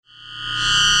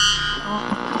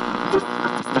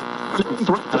this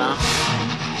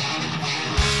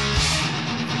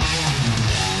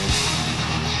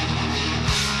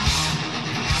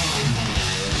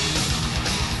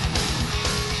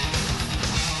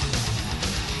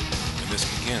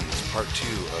begins part 2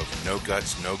 of No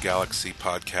Guts, No Galaxy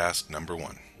podcast number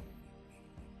 1.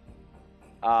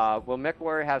 Will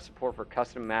MechWarrior have support for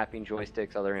custom mapping,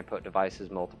 joysticks, other input devices,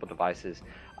 multiple devices?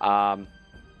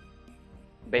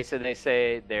 Basically, they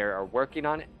say they are working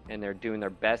on it, and they're doing their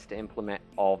best to implement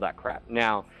all of that crap.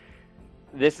 Now,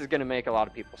 this is going to make a lot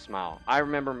of people smile. I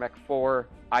remember Mech 4,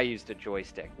 I used a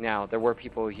joystick. Now, there were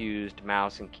people who used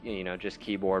mouse and, just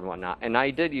keyboard and whatnot. And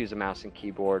I did use a mouse and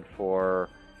keyboard for,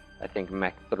 I think,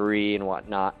 Mech 3 and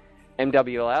whatnot.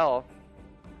 MWL,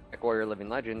 MechWarrior Living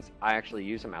Legends, I actually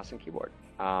use a mouse and keyboard.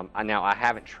 Now, I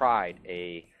haven't tried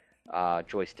a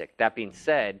joystick. That being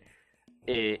said,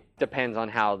 it depends on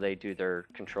how they do their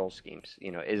control schemes.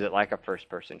 Is it like a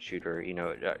first-person shooter?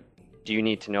 Do you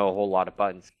need to know a whole lot of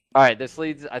buttons? All right,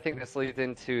 I think this leads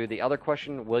into the other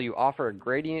question. Will you offer a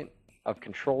gradient of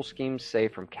control schemes, say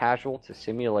from casual to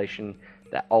simulation,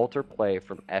 that alter play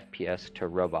from FPS to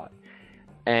robot?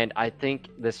 And I think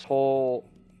this whole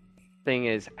thing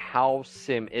is, how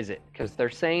sim is it? Because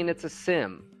they're saying it's a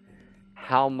sim.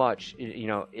 How much,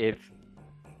 if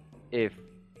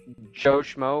Joe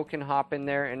Schmo can hop in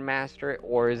there and master it,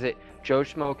 or is it Joe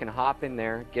Schmo can hop in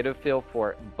there, get a feel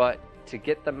for it, but to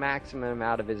get the maximum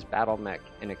out of his battle mech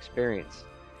and experience?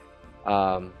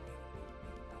 Sorry,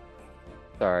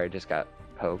 I just got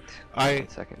poked. 1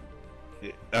 second.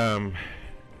 Team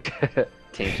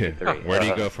 3. Where do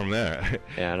you go from there?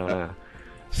 Yeah, I don't know.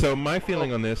 So my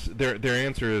feeling on this, their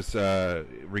answer is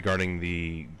regarding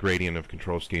the gradient of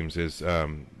control schemes is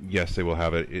yes, they will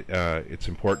have it. It's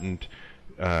important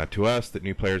to us that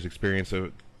new players experience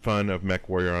the fun of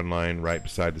MechWarrior Online right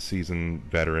beside the seasoned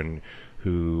veteran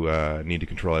who need to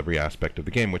control every aspect of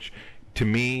the game, which to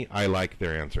me, I like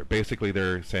their answer. Basically,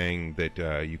 they're saying that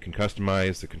you can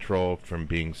customize the control from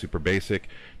being super basic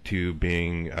to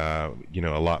being a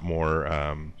lot more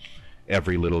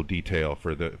every little detail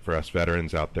for us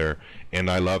veterans out there,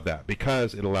 and I love that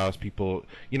because it allows people.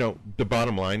 The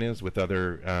bottom line is with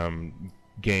other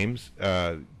games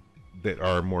that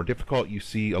are more difficult, you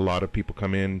see a lot of people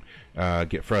come in,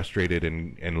 get frustrated,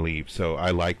 and leave. So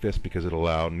I like this because it'll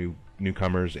allow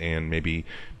newcomers and maybe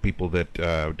people that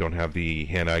don't have the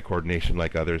hand-eye coordination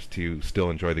like others to still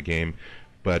enjoy the game,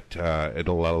 but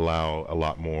it'll allow a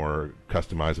lot more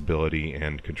customizability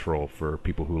and control for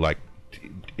people who like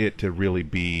it to really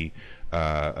be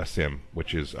a sim,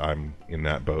 which is, I'm in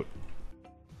that boat.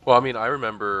 Well, I mean, I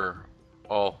remember,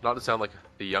 not to sound like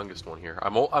the youngest one here.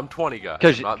 I'm 20, guys.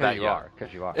 Because you young. are.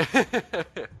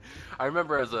 I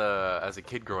remember as a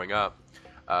kid growing up,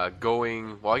 I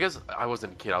guess I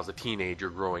wasn't a kid, I was a teenager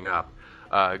growing up,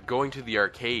 going to the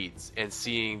arcades and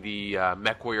seeing the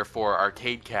MechWarrior 4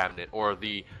 arcade cabinet or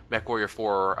the MechWarrior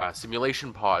 4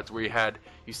 simulation pods where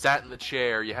you sat in the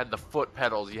chair, you had the foot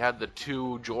pedals, you had the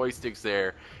 2 joysticks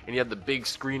there, and you had the big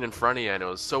screen in front of you, and it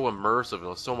was so immersive, it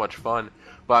was so much fun.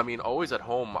 But I mean, always at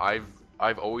home,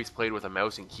 I've always played with a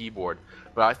mouse and keyboard,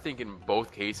 but I think in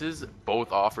both cases,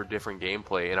 both offer different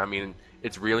gameplay, and I mean,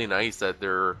 it's really nice that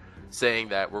they're saying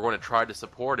that we're going to try to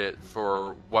support it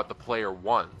for what the player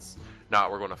wants,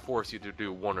 not we're going to force you to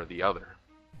do one or the other.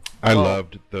 I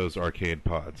loved those arcade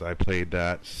pods. I played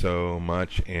that so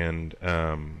much, and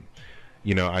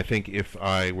I think if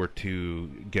I were to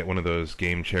get one of those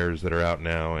game chairs that are out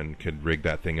now and could rig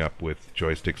that thing up with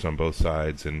joysticks on both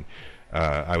sides, and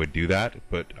I would do that.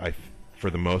 But for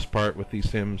the most part with these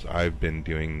sims, I've been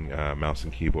doing mouse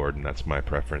and keyboard, and that's my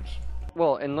preference.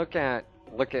 Well, and look at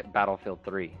Battlefield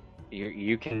 3.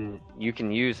 You can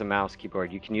use a mouse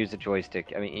keyboard, you can use a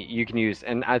joystick. I mean, you can use,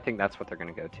 and I think that's what they're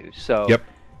going to go to. So, yep.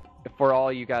 For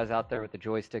all you guys out there with the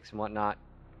joysticks and whatnot,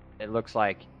 it looks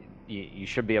like you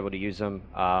should be able to use them.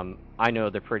 I know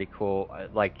they're pretty cool.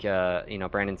 Like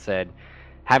Brandon said,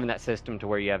 having that system to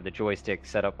where you have the joystick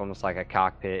set up almost like a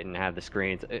cockpit and have the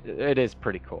screens, it is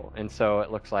pretty cool. And so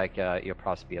it looks like you'll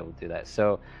probably be able to do that.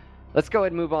 So let's go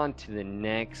ahead and move on to the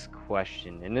next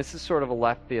question. And this is sort of a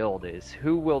left field, is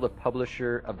who will the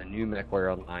publisher of the new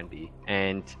MechWarrior Online be?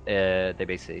 And they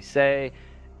basically say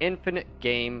Infinite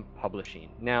Game Publishing.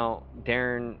 Now,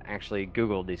 Darren actually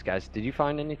Googled these guys. Did you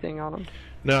find anything on them?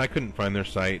 No, I couldn't find their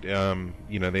site.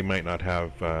 They might not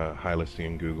have high listing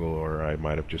in Google, or I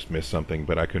might have just missed something,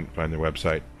 but I couldn't find their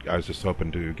website. I was just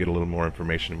hoping to get a little more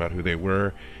information about who they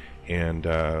were and,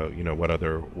 what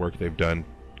other work they've done,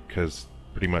 because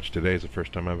pretty much today is the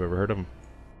first time I've ever heard of them.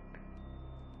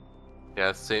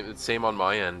 Yeah, same on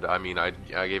my end. I mean, I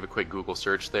gave a quick Google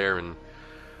search there, and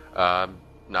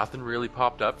nothing really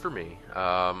popped up for me.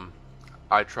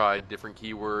 I tried different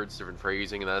keywords, different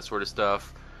phrasing, and that sort of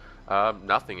stuff.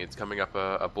 Nothing. It's coming up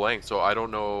a blank. So I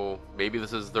don't know. Maybe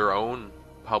this is their own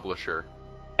publisher.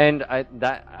 And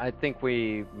I think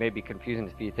we may be confusing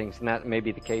a few things, and that may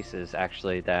be the case. Is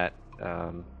actually that.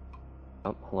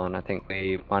 Oh, hold on. I think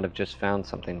we might have just found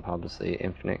something. Obviously,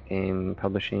 Infinite Game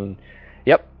Publishing.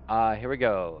 Yep. Here we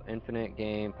go. Infinite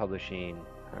Game Publishing.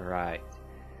 All right.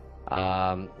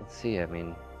 Let's see. I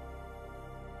mean,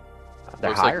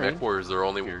 they're Looks hiring. like MechWarrior is their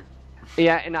only weird.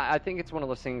 Yeah, and I think it's one of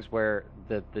those things where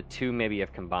the two maybe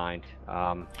have combined.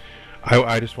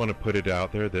 I just want to put it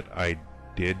out there that I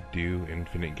did do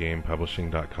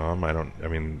InfiniteGamePublishing.com. I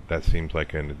mean, that seems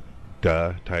like a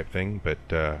duh type thing, but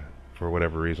for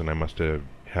whatever reason, I must have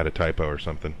had a typo or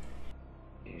something.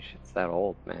 It's that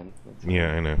old, man.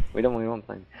 Yeah, I know. We don't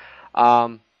play.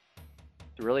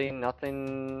 Really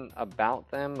nothing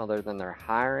about them other than they're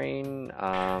hiring.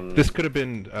 This could have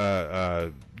been,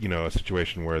 a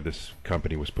situation where this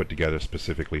company was put together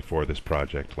specifically for this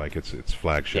project, like its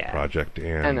flagship project,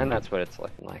 and that's what it's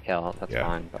looking like. Hell, that's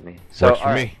fine by me. So, works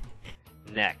for me.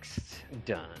 Next,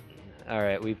 done. All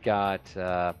right, we've got.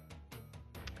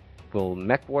 Will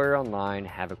MechWarrior Online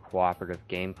have a cooperative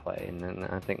gameplay? And then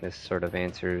I think this sort of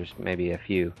answers maybe a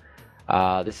few.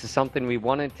 This is something we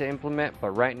wanted to implement, but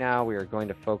right now we are going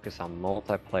to focus on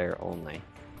multiplayer only.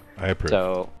 I approve.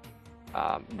 So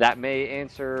that may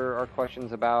answer our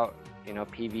questions about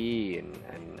PvE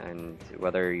and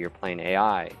whether you're playing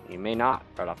AI. You may not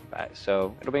right off the bat.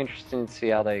 So it'll be interesting to see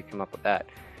how they come up with that.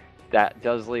 That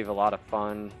does leave a lot of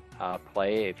fun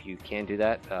play if you can do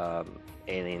that.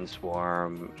 Alien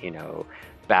Swarm,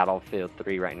 Battlefield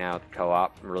 3 right now with the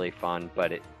co-op, really fun,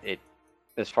 but it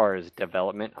as far as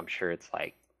development, I'm sure it's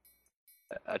like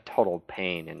a total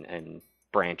pain and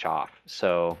branch off.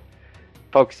 So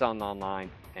focus on the online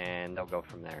and they'll go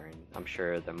from there. And I'm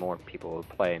sure the more people who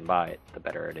play and buy it, the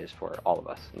better it is for all of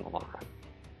us in the long run.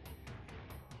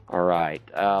 All right,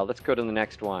 let's go to the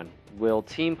next one. Will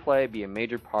team play be a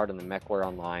major part in the MechWarrior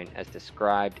Online as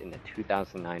described in the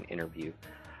 2009 interview?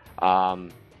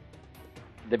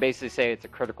 They basically say it's a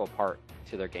critical part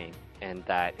to their game and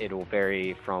that it will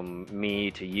vary from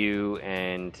me to you.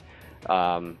 And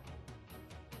I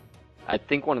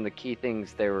think one of the key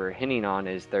things they were hinting on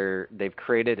is they've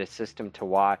created a system to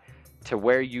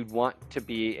where you'd want to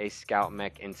be a scout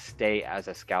mech and stay as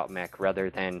a scout mech rather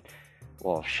than,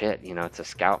 well, shit, it's a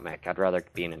scout mech. I'd rather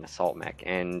be in an assault mech.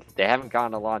 And they haven't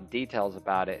gotten a lot of details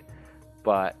about it,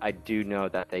 but I do know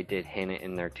that they did hint it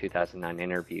in their 2009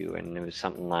 interview, and it was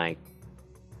something like,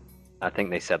 I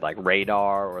think they said like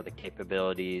radar or the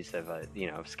capabilities of a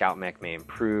scout mech may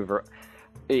improve, or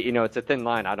it's a thin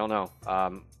line. I don't know,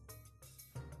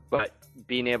 but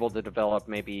being able to develop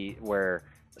maybe where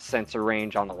sensor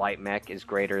range on a light mech is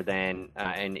greater than,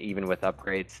 and even with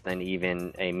upgrades, than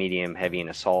even a medium, heavy, and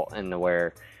assault, and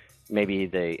where maybe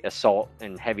the assault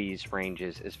and heavies range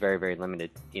is very, very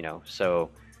limited. So.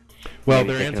 Well,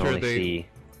 their answer,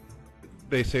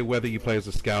 they say whether you play as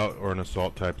a scout or an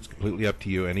assault type, it's completely up to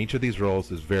you, and each of these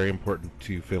roles is very important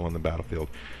to fill on the battlefield.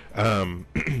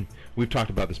 We've talked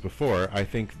about this before. I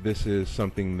think this is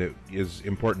something that is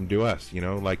important to us,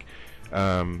 like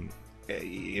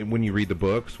when you read the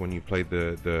books, when you play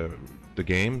the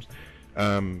games,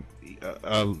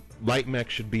 a light mech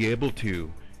should be able to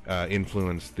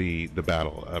influence the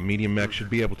battle. A medium mech should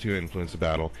be able to influence the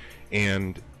battle,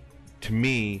 and to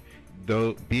me,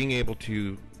 though, being able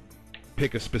to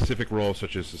pick a specific role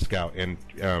such as a scout and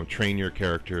train your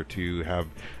character to have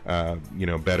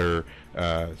better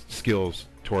skills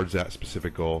towards that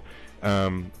specific goal,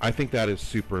 I think that is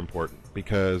super important,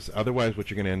 because otherwise what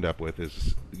you're going to end up with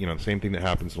is the same thing that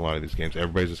happens in a lot of these games.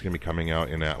 Everybody's just going to be coming out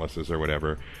in Atlases or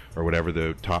whatever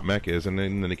the top mech is, and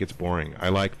then it gets boring. I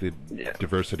like the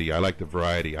diversity. I like the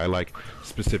variety. I like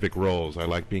specific roles. I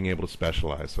like being able to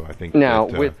specialize. So I think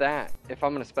with that, if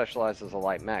I'm going to specialize as a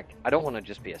light mech, I don't want to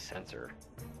just be a sensor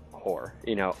whore.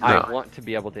 I want to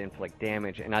be able to inflict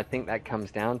damage, and I think that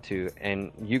comes down to,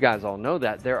 and you guys all know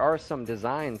that there are some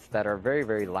designs that are very,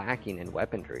 very lacking in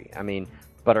weaponry.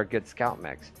 But are good scout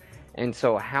mechs, and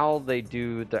so how they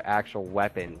do the actual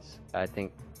weapons, I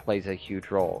think, plays a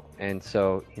huge role. And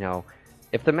so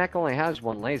if the mech only has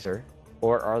one laser,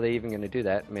 or are they even going to do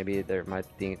that? Maybe there might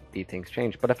be things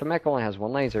change. But if a mech only has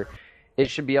one laser, it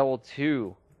should be able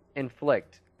to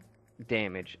inflict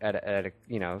damage at a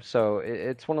so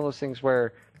it's one of those things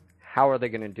where, how are they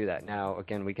going to do that? Now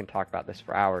again, we can talk about this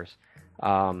for hours,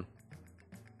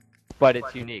 but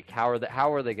it's unique. How are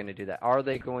they going to do that? Are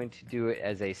they going to do it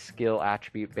as a skill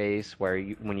attribute base, where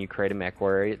when you create a mech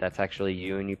warrior, that's actually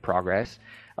you and you progress?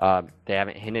 They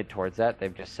haven't hinted towards that.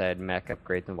 They've just said mech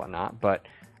upgrades and whatnot. But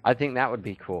I think that would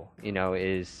be cool.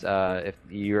 Is if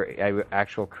you're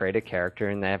actual create a character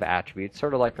and they have attributes,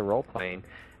 sort of like the role playing,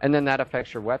 and then that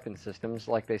affects your weapon systems,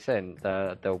 like they said,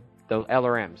 the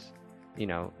LRMs,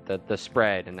 the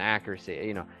spread and the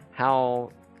accuracy.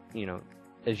 How,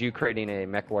 as you creating a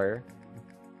mech warrior,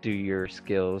 do your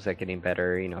skills at getting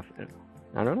better?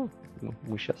 I don't know.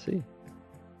 We shall see.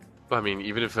 I mean,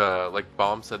 even if, like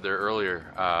Bomb said there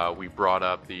earlier, we brought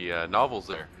up the novels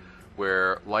there,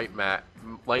 where light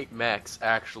mechs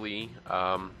actually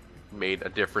made a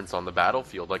difference on the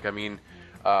battlefield. Like, I mean,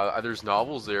 there's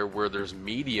novels there where there's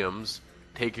mediums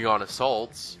taking on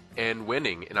assaults and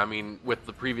winning. And I mean, with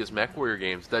the previous MechWarrior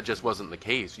games, that just wasn't the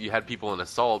case. You had people in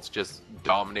assaults just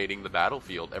dominating the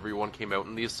battlefield. Everyone came out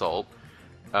in the assault,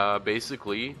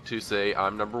 basically to say,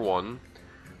 I'm number one.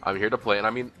 I'm here to play. And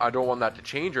I mean, I don't want that to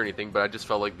change or anything, but I just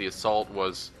felt like the assault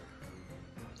was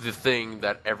the thing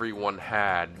that everyone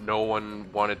had. No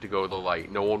one wanted to go the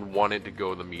light. No one wanted to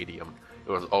go the medium.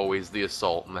 It was always the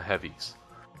assault and the heavies.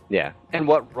 Yeah. And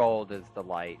what role does the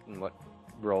light and what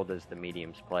role does the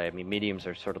mediums play? I mean, mediums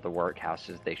are sort of the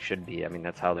workhouses they should be. I mean,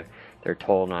 that's how they're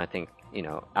told. And I think,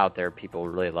 out there, people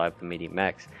really love the medium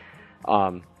mechs.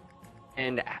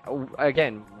 And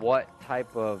again, what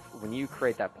type of, when you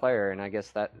create that player, and I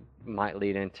guess that might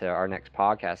lead into our next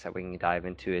podcast that we can dive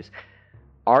into, is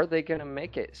are they going to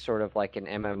make it sort of like an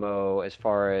MMO as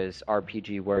far as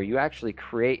RPG, where you actually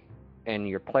create and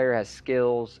your player has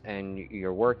skills and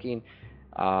you're working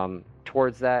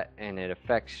towards that, and it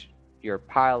affects your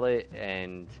pilot,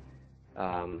 and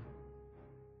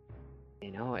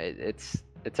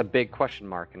it's a big question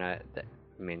mark, and I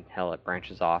mean, hell, it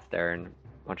branches off there and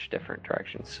bunch of different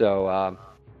directions. So,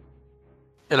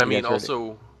 and I mean,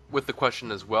 also with the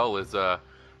question as well is,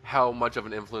 how much of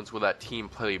an influence will that team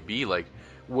play be? Like,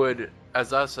 would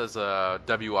as a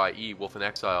WIE, Wolf in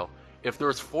Exile, if there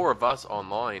was 4 of us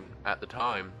online at the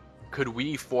time, could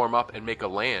we form up and make a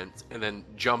lance and then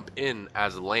jump in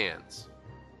as lance?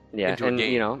 Yeah, into a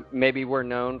game? Maybe we're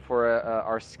known for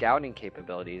our scouting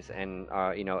capabilities, and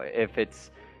if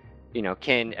it's.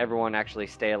 Can everyone actually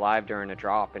stay alive during a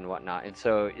drop and whatnot? And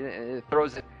so it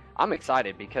throws it. I'm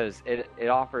excited because it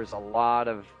offers a lot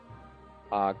of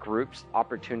groups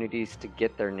opportunities to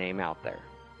get their name out there.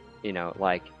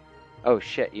 Like, oh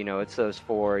shit, it's those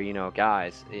 4,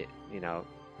 guys.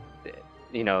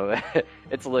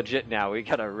 It's legit now. We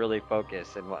gotta really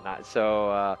focus and whatnot.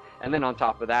 So, and then on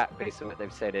top of that, basically what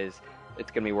they've said is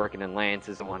it's gonna be working in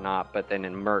lances and whatnot. But then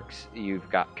in mercs, you've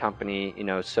got company.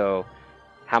 So.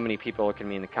 How many people can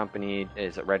be in the company?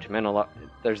 Is it regimental?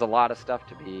 There's a lot of stuff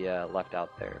to be left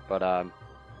out there. But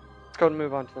let's go and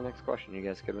move on to the next question. You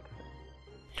guys good with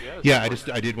that? Yeah,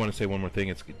 I did want to say one more thing.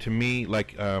 It's to me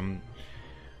like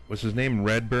was his name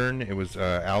Redburn? It was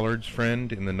Allard's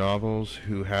friend in the novels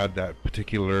who had that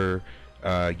particular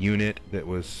unit that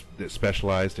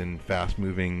specialized in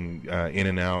fast-moving in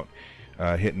and out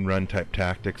hit and run type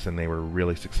tactics, and they were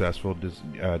really successful. Do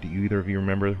either of you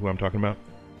remember who I'm talking about?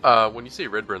 When you say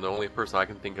Redburn, the only person I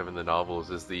can think of in the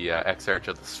novels is the Exarch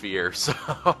of the Sphere.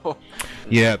 So,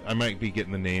 yeah, I might be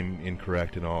getting the name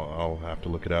incorrect, and I'll have to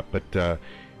look it up. But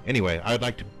anyway, I'd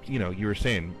like to, you were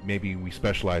saying maybe we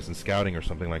specialize in scouting or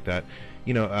something like that.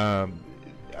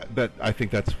 That I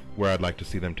think that's where I'd like to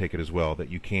see them take it as well.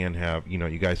 That you can have,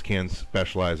 you guys can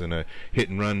specialize in a hit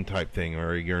and run type thing,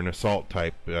 or you're an assault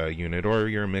type unit, or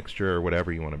you're a mixture, or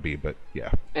whatever you want to be. But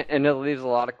yeah, and it leaves a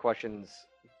lot of questions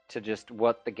to just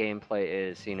what the gameplay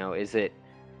is. Is it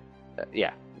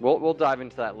we'll dive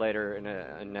into that later in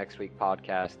a next week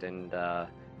podcast, and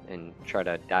try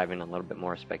to dive in a little bit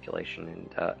more speculation,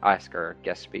 and ask our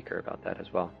guest speaker about that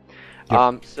as well.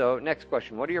 Yep. So next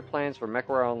question, what are your plans for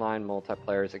MechWarrior Online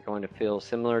multiplayer? Is it going to feel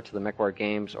similar to the MechWarrior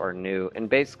games or new? And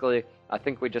basically, I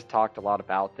think we just talked a lot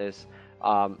about this,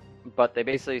 but they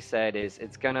basically said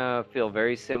it's going to feel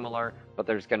very similar, but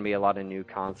there's going to be a lot of new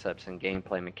concepts and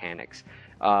gameplay mechanics.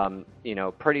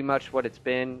 Pretty much what it's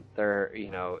been there,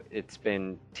 it's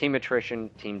been team attrition,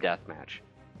 team deathmatch.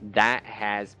 That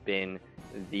has been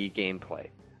the gameplay.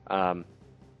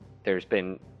 There's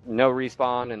been no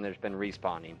respawn, and there's been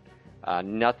respawning.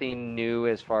 Nothing new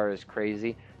as far as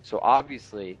crazy. So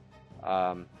obviously,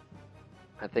 I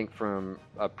think from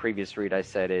a previous read I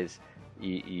said is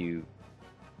you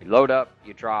load up,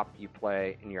 you drop, you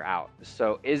play, and you're out.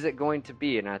 So is it going to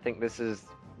be, and I think this is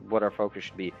what our focus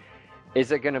should be,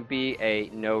 is it going to be a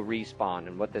no respawn?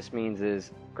 And what this means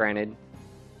is, granted,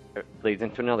 it leads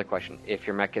into another question. If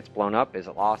your mech gets blown up, is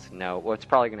it lost? No. What's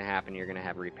probably going to happen, you're going to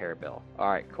have a repair bill. All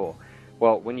right, cool.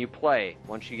 Well, when you play,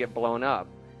 once you get blown up,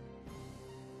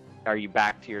 are you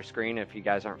back to your screen? If you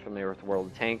guys aren't familiar with World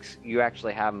of Tanks, you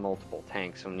actually have multiple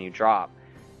tanks. When you drop,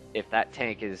 if that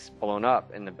tank is blown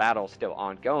up and the battle's still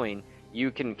ongoing,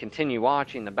 you can continue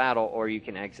watching the battle, or you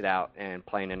can exit out and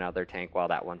play in another tank while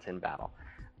that one's in battle.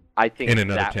 I think in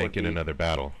another that tank would be, in another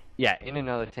battle. Yeah, in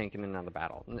another tank in another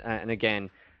battle. And again,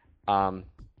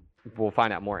 we'll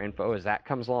find out more info as that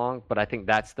comes along. But I think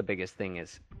that's the biggest thing: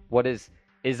 is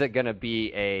it going to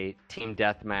be a team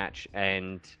deathmatch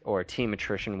or team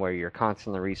attrition where you're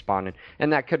constantly respawning?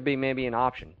 And that could be maybe an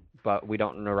option, but we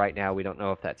don't know right now. We don't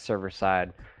know if that's server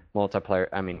side multiplayer.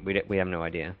 I mean, we have no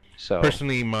idea. So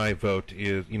personally, my vote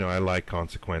is, I like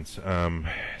consequence.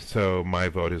 So my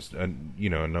vote is,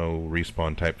 no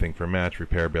respawn type thing for a match,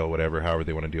 repair bill, whatever, however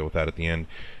they want to deal with that at the end.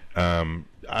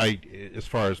 As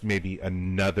far as maybe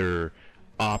another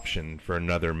option for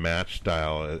another match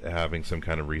style, having some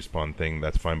kind of respawn thing,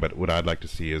 that's fine. But what I'd like to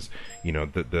see is,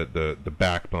 the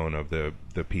backbone of the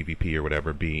PvP or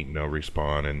whatever be no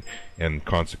respawn and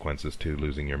consequences to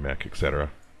losing your mech, etc.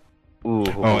 Ooh.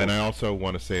 Oh, and I also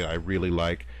want to say I really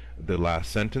like the last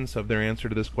sentence of their answer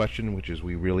to this question, which is,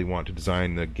 we really want to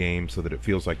design the game so that it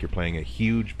feels like you're playing a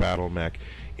huge battle mech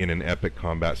in an epic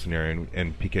combat scenario.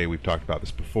 And PK, we've talked about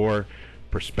this before.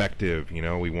 Perspective,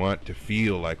 we want to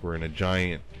feel like we're in a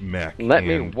giant mech. Let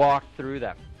me walk through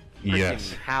that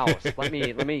yes. house. Let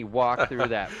me walk through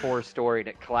that 4-story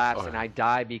that collapsed, and I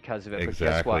die because of it. Exactly.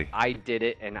 But guess what? I did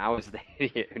it, and I was the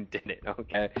idiot who did it.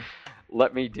 Okay,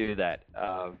 let me do that.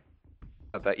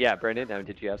 But yeah, Brendan,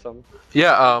 did you have something?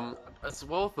 Yeah, as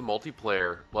well as the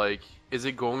multiplayer, is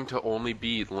it going to only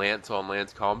be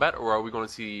lance-on-lance combat, or are we going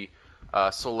to see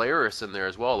Solaris in there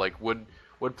as well?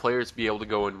 Would players be able to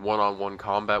go in one-on-one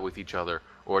combat with each other,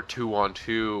 or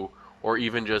 2-on-2, or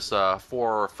even just 4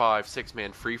 or 5,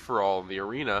 6-man free-for-all in the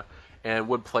arena? And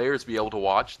would players be able to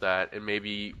watch that and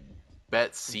maybe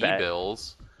bet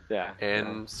bills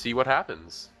and see what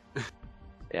happens?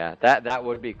 Yeah, that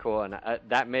would be cool, and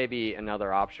that may be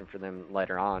another option for them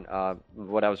later on.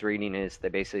 What I was reading is they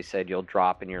basically said you'll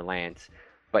drop in your lance,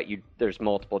 but there's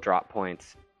multiple drop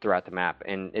points throughout the map,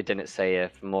 and it didn't say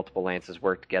if multiple lances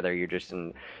work together. You're just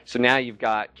in. So now you've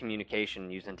got communication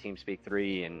using TeamSpeak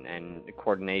 3 and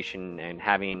coordination and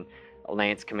having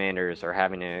lance commanders or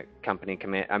having a company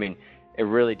command. I mean, it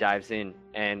really dives in,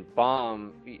 and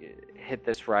Bomb hit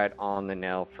this right on the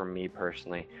nail for me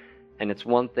personally. And it's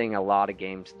one thing a lot of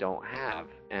games don't have,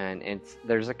 and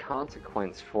there's a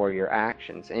consequence for your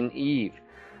actions. In EVE,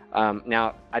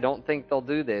 now I don't think they'll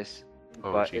do this,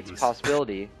 but it's a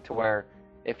possibility to where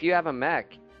if you have a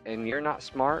mech and you're not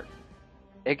smart,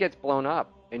 it gets blown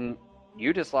up and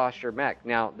you just lost your mech.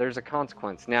 Now there's a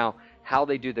consequence. Now how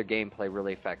they do their gameplay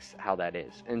really affects how that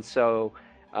is. And so,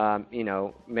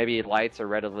 maybe lights are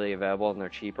readily available and they're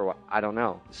cheap or what, I don't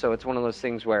know. So it's one of those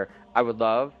things where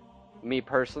me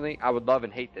personally, I would love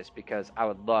and hate this, because I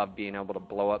would love being able to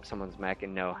blow up someone's mech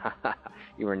and know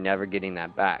you were never getting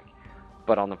that back.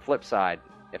 But on the flip side,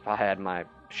 if I had my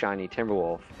shiny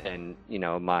Timberwolf and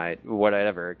my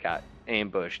whatever got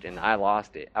ambushed and I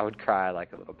lost it, I would cry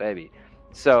like a little baby.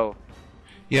 So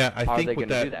yeah, I think with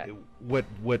that, what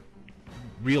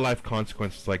real life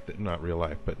consequences like that, not real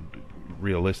life, but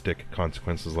realistic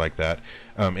consequences like that,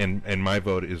 and my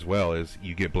vote as well is,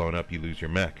 you get blown up, you lose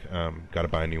your mech, got to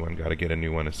buy a new one, got to get a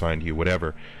new one assigned to you,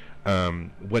 whatever.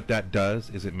 What that does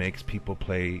is it makes people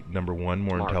play, number one,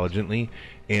 more intelligently,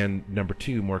 and number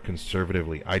two, more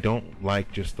conservatively. I don't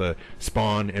like just the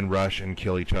spawn and rush and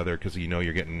kill each other because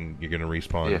you're going to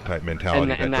respawn type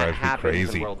mentality. And that drives me happens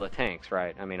crazy. in World of Tanks,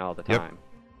 right? I mean, all the time.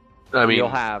 I mean, you'll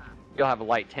have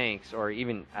light tanks or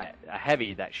even a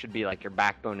heavy that should be like your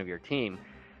backbone of your team,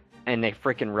 and they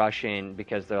freaking rush in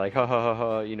because they're like,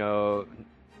 boom,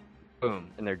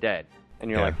 and they're dead,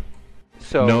 and you're like,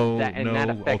 so that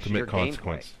affects ultimate your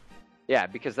consequence. Gameplay. Yeah,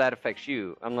 because that affects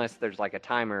you, unless there's like a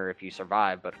timer if you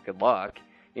survive, but good luck,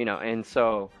 and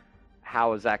so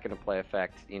how is that going to play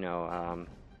effect, a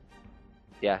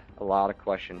lot of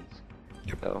questions.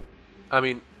 Yep. So I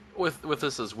mean, with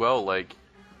this as well,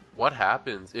 what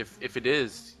happens if it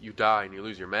is you die and you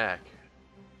lose your mech?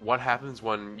 What happens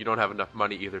when you don't have enough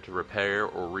money either to repair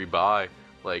or rebuy?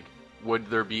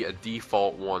 Would there be a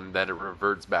default one that it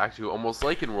reverts back to, almost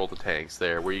like in World of Tanks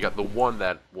there, where you got the one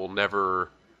that will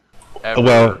never, ever...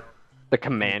 Well, the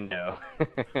commando.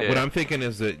 What I'm thinking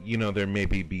is that, there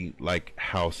maybe be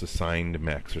house assigned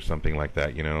mechs or something like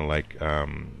that,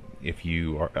 if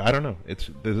you are, I don't know.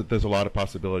 There's a lot of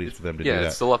possibilities for them to do that. Yeah,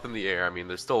 it's still up in the air. I mean,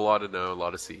 there's still a lot to know, a lot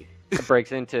to see. It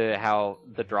breaks into how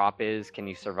the drop is. Can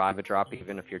you survive a drop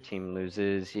even if your team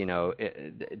loses?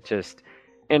 It just,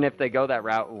 and if they go that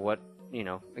route, what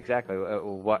exactly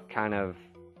what kind of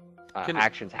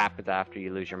actions happen after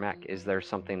you lose your mech? Is there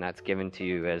something that's given to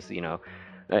you as,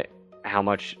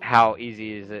 how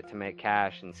easy is it to make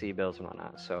cash and C-bills and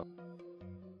whatnot?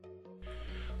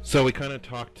 So we kind of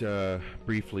talked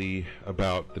briefly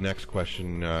about the next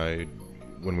question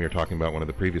when we were talking about one of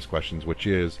the previous questions, which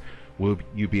is, will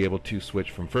you be able to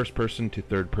switch from first person to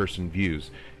third person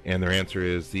views? And their answer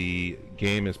is the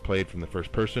game is played from the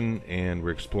first person, and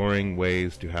we're exploring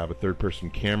ways to have a third person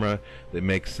camera that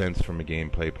makes sense from a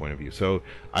gameplay point of view. So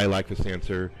I like this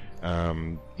answer,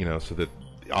 so that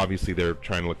obviously they're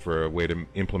trying to look for a way to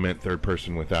implement third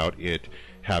person without it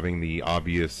having the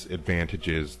obvious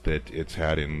advantages that it's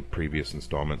had in previous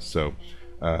installments. So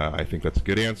I think that's a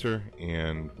good answer,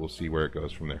 and we'll see where it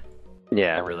goes from there.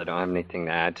 Yeah, I really don't have anything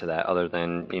to add to that other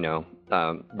than,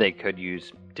 they could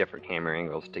use different camera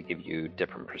angles to give you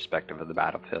different perspective of the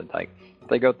battlefield. Like,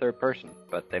 they go third person,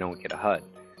 but they don't get a HUD.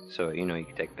 So, you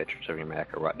can take pictures of your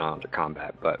mech or whatnot under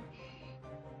combat. But,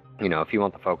 if you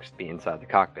want the focus to be inside the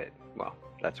cockpit, well,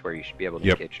 that's where you should be able to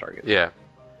engage targets. Yeah.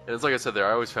 And it's like I said there,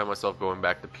 I always found myself going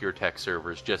back to pure tech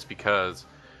servers just because,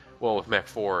 well, with Mech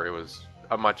 4, it was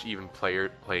a much even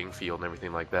playing field and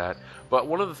everything like that. But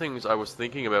one of the things I was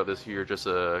thinking about this here just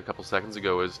a couple seconds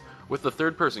ago is, with the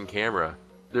third-person camera,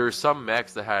 there are some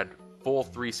mechs that had full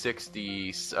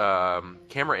 360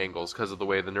 camera angles because of the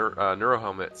way the Neuro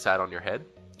helmet sat on your head.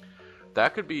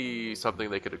 That could be something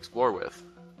they could explore with,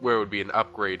 where it would be an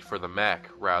upgrade for the mech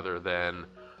rather than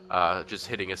just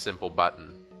hitting a simple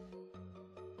button.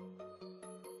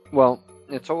 Well,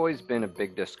 it's always been a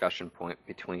big discussion point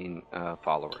between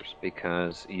followers,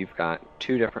 because you've got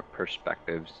two different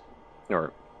perspectives,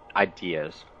 or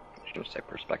ideas, I shouldn't say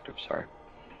perspectives, sorry.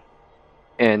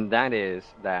 And that is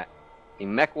that the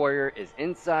mech warrior is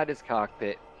inside his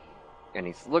cockpit, and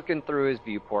he's looking through his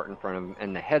viewport in front of him,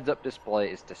 and the heads-up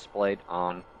display is displayed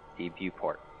on the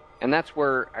viewport. And that's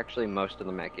where actually most of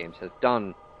the mech games have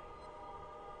done,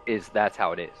 is that's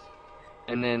how it is.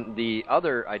 And then the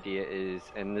other idea is,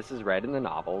 and this is read in the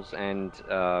novels, and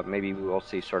maybe we will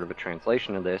see sort of a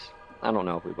translation of this. I don't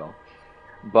know if we will.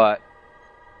 But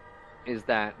is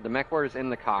that the mech warrior is in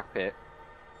the cockpit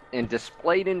and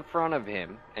displayed in front of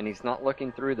him, and he's not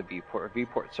looking through the viewport.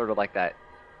 Viewport's sort of like that,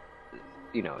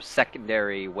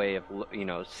 secondary way of,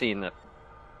 seeing the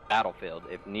battlefield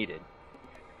if needed.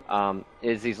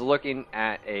 Is he's looking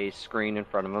at a screen in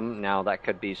front of him. Now that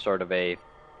could be sort of a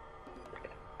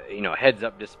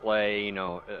heads-up display,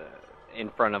 in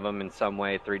front of them in some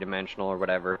way, three-dimensional or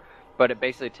whatever. But it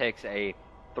basically takes a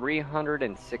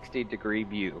 360-degree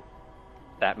view.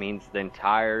 That means the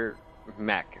entire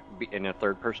mech in a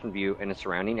third-person view in a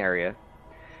surrounding area,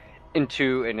 and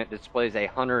it displays a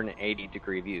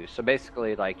 180-degree view. So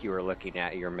basically, like you were looking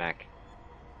at your mech,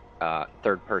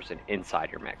 third-person inside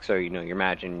your mech. So, you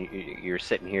imagine you're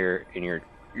sitting here in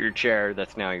your chair.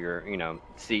 That's now your,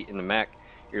 seat in the mech.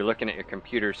 You're looking at your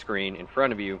computer screen in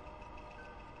front of you,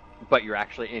 but you're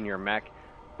actually in your mech.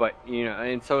 But,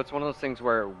 and so it's one of those things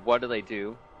where, what do they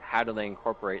do? How do they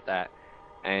incorporate that?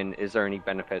 And is there any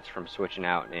benefits from switching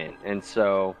out and in? And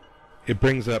so it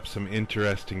brings up some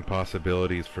interesting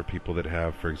possibilities for people that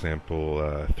have, for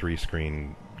example,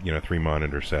 three-screen,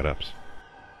 three-monitor setups.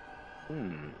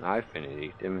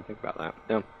 Affinity. Didn't even think about that.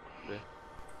 No. Yeah.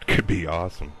 Could be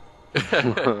awesome.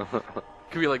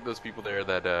 Could be like those people there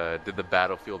that did the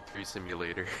Battlefield 3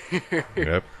 simulator.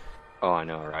 Yep. Oh, I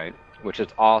know, right? Which is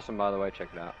awesome, by the way. Check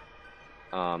it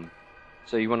out.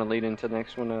 So you want to lead into the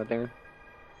next one, Darren?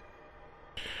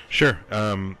 Sure.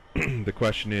 The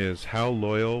question is, how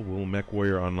loyal will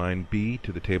MechWarrior Online be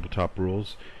to the tabletop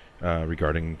rules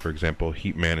regarding, for example,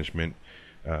 heat management,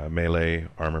 melee,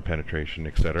 armor penetration,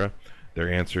 etc.?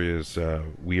 Their answer is,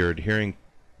 we are adhering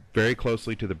very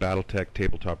closely to the BattleTech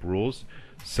tabletop rules.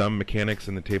 Some mechanics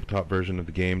in the tabletop version of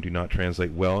the game do not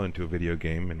translate well into a video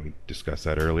game, and we discussed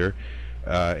that earlier.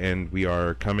 And we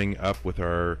are coming up with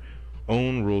our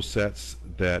own rule sets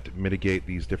that mitigate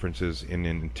these differences in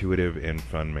an intuitive and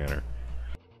fun manner.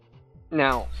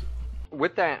 Now,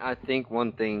 with that, I think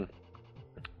one thing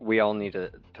we all need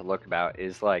to look about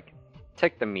is, like,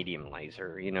 take the medium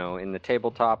laser. In the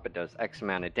tabletop, it does X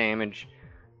amount of damage,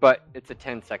 but it's a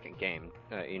 10-second game.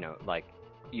 Like,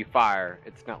 you fire,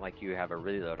 it's not like you have a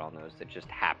reload on those. It just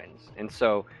happens. And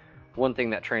so one thing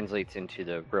that translates into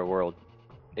the real world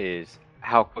is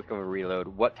how quick of a reload,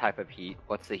 what type of heat,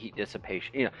 what's the heat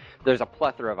dissipation. There's a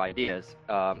plethora of ideas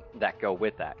that go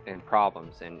with that, and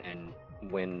problems, and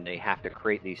when they have to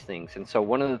create these things. And so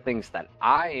one of the things that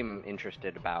I'm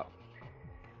interested about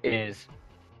is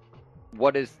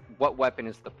what weapon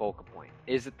is the focal point?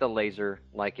 Is it the laser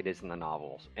like it is in the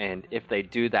novels? And if they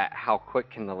do that, how quick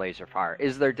can the laser fire?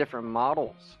 Is there different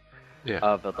models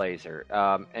of a laser.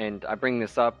 And I bring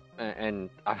this up, and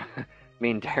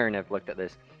me and Darren have looked at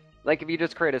this. Like, if you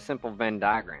just create a simple Venn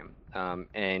diagram,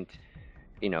 and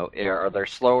are there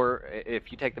slower?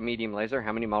 If you take the medium laser,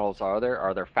 how many models are there?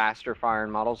 Are there faster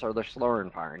firing models? Are there slower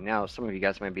in firing? Now, some of you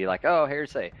guys may be like, "Oh,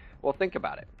 hearsay." Well, think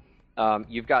about it.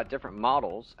 You've got different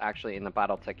models actually in the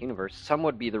BattleTech universe. Some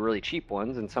would be the really cheap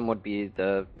ones, and some would be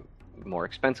the more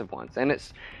expensive ones. And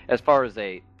it's, as far as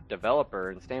a developer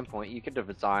and standpoint, you could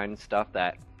design stuff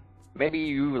that maybe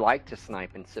you like to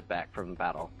snipe and sit back from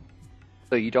battle,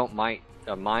 so you don't mind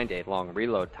a long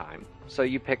reload time. So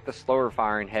you pick the slower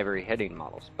firing, heavier hitting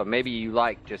models. But maybe you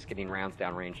like just getting rounds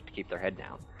downrange to keep their head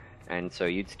down, and so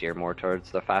you'd steer more towards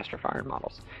the faster firing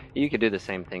models. You could do the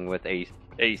same thing with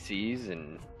ACs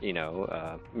and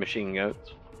machine guns.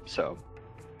 So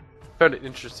I found it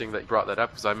interesting that you brought that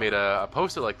up, because I made a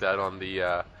poster like that on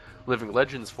the Living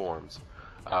Legends forums,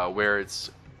 where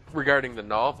it's regarding the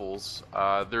novels.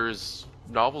 There's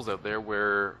novels out there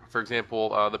where, for example,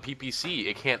 the PPC,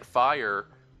 it can't fire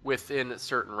within a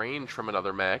certain range from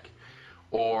another mech,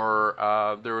 or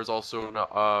there was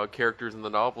also characters in the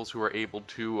novels who are able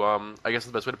to, I guess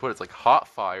the best way to put it is like hot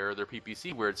fire their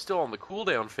PPC, where it's still on the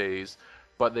cooldown phase,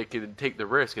 but they can take the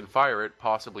risk and fire it,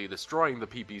 possibly destroying the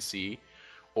PPC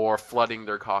or flooding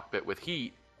their cockpit with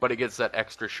heat, but it gets that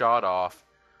extra shot off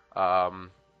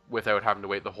without having to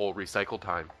wait the whole recycle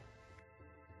time.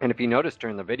 And if you notice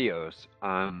during the videos,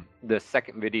 the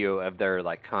second video of their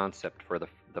concept for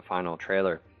the final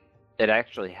trailer, it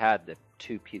actually had the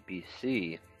 2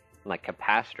 PPC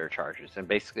capacitor charges, and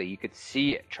basically you could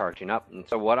see it charging up. And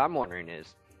so what I'm wondering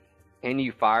is, can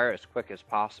you fire as quick as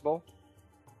possible,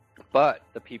 but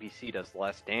the PPC does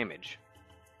less damage?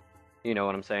 You know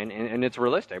what I'm saying? And it's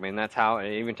realistic. I mean, that's how I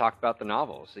even talked about the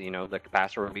novels. The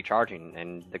capacitor would be charging,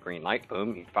 and the green light,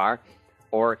 boom, you fire.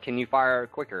 Or can you fire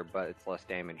quicker, but it's less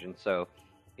damage? And so,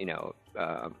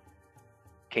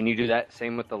 can you do that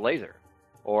same with the laser?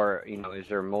 Or, is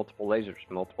there multiple lasers,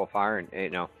 multiple firing?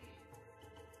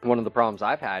 One of the problems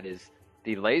I've had is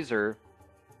the laser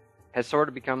has sort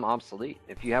of become obsolete.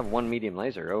 If you have one medium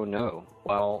laser, oh no.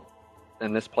 Well,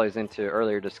 and this plays into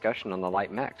earlier discussion on the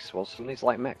light mechs. Well, some of these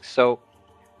light mechs. So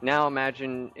now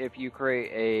imagine if you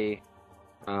create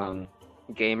a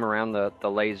game around the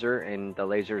laser, and the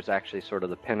laser is actually sort of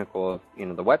the pinnacle of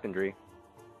the weaponry.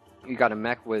 You got a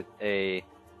mech with a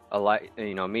light,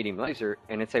 medium laser,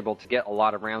 and it's able to get a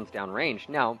lot of rounds down range.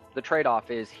 Now the trade-off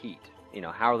is heat.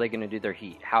 How are they going to do their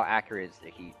heat? How accurate is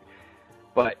the heat?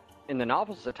 But in the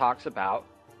novels, it talks about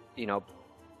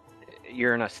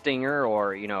you're in a Stinger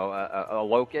or a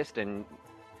Locust, and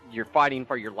you're fighting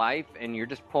for your life, and you're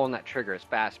just pulling that trigger as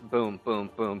fast, boom, boom,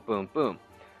 boom, boom, boom.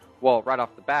 Well, right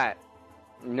off the bat,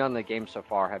 none of the games so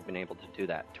far have been able to do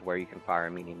that, to where you can fire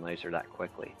a medium laser that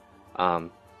quickly.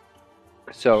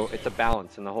 So it's a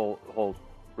balance, and the whole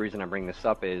reason I bring this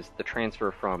up is the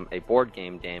transfer from a board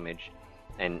game damage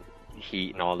and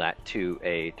heat and all that to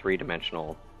a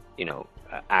three-dimensional,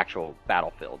 actual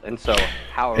battlefield. And so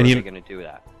how are they going to do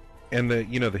that? And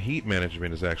the heat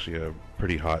management is actually a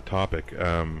pretty hot topic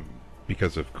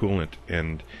because of coolant.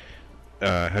 And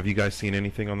have you guys seen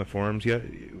anything on the forums yet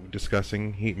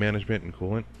discussing heat management and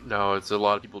coolant? No, it's a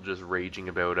lot of people just raging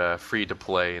about free to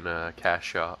play in a cash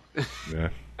shop. Yeah.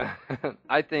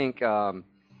 I think that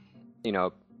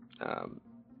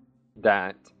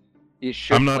it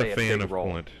should. I'm not play a fan of role.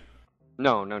 coolant.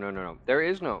 No. There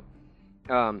is no.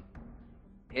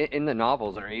 In the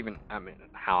novels, or even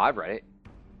how I've read it,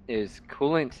 is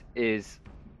coolant is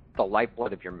the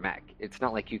lifeblood of your mech. It's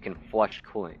not like you can flush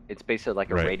coolant. It's basically like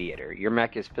a radiator. Your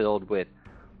mech is filled with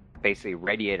basically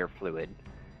radiator fluid,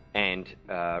 and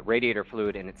radiator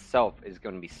fluid in itself is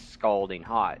going to be scalding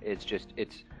hot. It's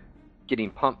getting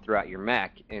pumped throughout your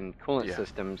mech in coolant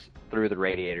systems through the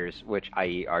radiators, which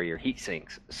i.e. are your heat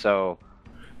sinks. So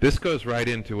this goes right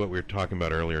into what we were talking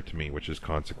about earlier to me, which is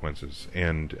consequences,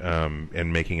 and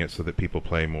making it so that people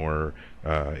play more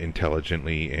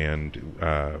intelligently and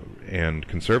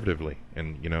conservatively.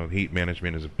 And heat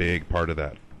management is a big part of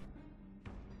that.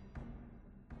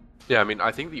 Yeah, I mean,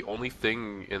 I think the only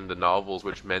thing in the novels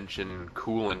which mention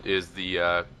coolant is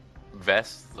the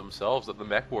vests themselves that the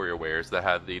mech warrior wears that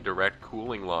had the direct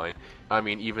cooling line. I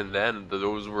mean, even then,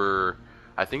 those were,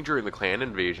 I think during the clan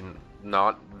invasion,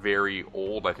 not very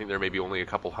old. I think they're maybe only a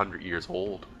couple 100 years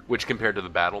old, which compared to the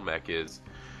battle mech is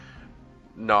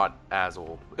not as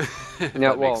old. If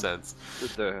that makes sense.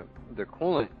 The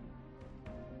coolant,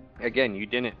 again, you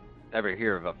didn't ever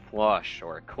hear of a flush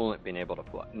or a coolant being able to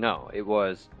flush. No, it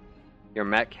was your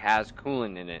mech has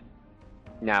coolant in it.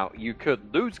 Now, you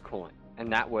could lose coolant, and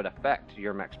that would affect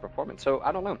your mech's performance. So,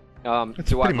 I don't know.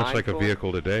 It's pretty much like a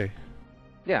vehicle today.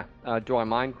 Yeah. Do I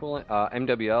mind coolant?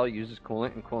 MWL uses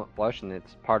coolant and coolant flush, and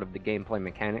it's part of the gameplay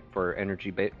mechanic for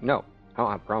energy bait. No, I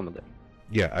don't have a problem with it.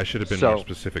 Yeah, I should have been more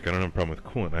specific. I don't have a problem with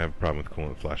coolant. I have a problem with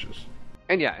coolant flushes.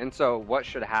 And so what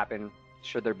should happen?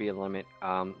 Should there be a limit?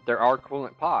 There are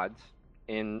coolant pods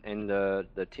in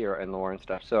the tier and lore and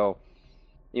stuff. So,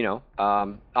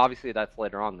 obviously that's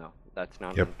later on though. That's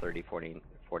not in the 30, 40,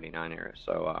 49 era.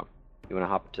 So, you want to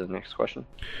hop to the next question?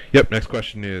 Yep. Next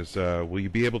question is: will you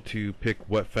be able to pick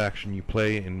what faction you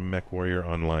play in MechWarrior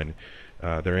Online?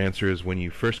 Their answer is: when you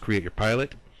first create your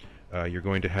pilot, you're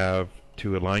going to have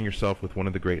to align yourself with one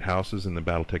of the great houses in the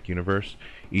BattleTech universe.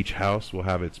 Each house will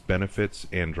have its benefits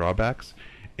and drawbacks,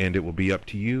 and it will be up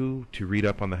to you to read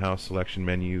up on the house selection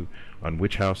menu on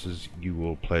which houses you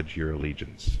will pledge your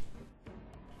allegiance.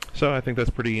 So I think that's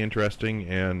pretty interesting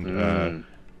and a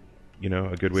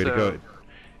good way to go.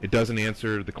 It doesn't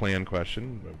answer the clan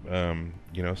question.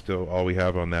 Still all we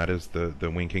have on that is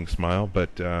the winking smile,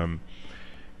 but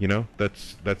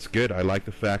that's good. I like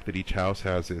the fact that each house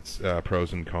has its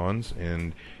pros and cons,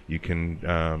 and you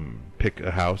can pick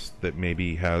a house that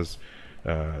maybe has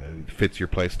fits your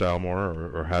playstyle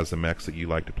more, or has the mechs that you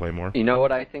like to play more. You know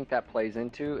what I think that plays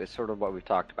into is sort of what we've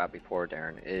talked about before,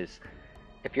 Darren, is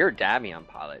if you're a Davion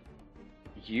pilot,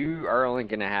 you are only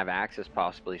going to have access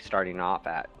possibly starting off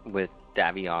with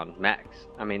Davion mechs.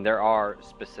 I mean, there are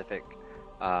specific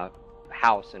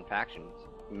house and factions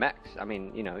mechs. I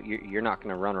mean, you're not going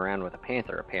to run around with a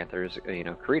Panther. A Panther is,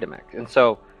 Krita mech. And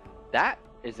so that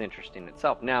is interesting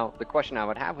itself. Now, the question I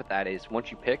would have with that is,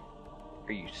 once you pick,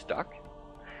 are you stuck?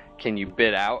 Can you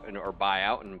bid out or buy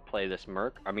out and play this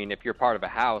merc? I mean, if you're part of a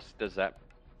house, does that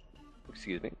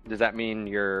mean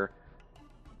you're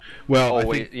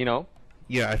always,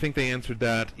 Yeah, I think they answered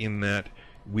that in that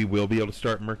we will be able to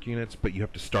start merc units, but you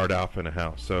have to start off in a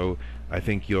house. So I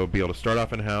think you'll be able to start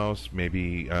off in a house,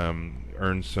 maybe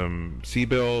earn some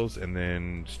C-bills, and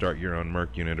then start your own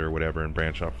merc unit or whatever and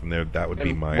branch off from there. That would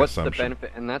be my assumption. What's the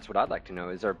benefit? And that's what I'd like to know.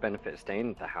 Is there a benefit staying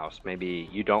at the house? Maybe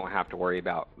you don't have to worry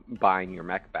about buying your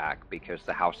mech back because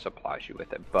the house supplies you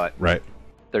with it. But right.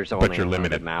 There's only a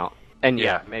limited amount. And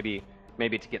maybe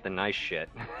to get the nice shit,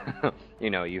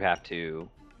 you have to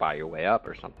buy your way up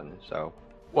or something. So.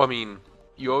 Well, I mean,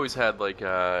 you always had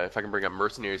if I can bring up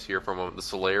mercenaries here from the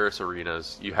Solaris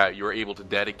arenas, you were able to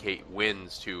dedicate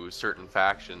wins to certain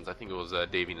factions. I think it was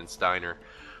Davian and Steiner.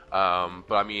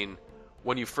 But I mean,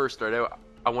 when you first start out,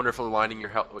 I wonder if aligning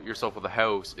yourself with a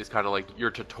house is kind of like your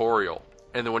tutorial,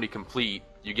 and then when you complete,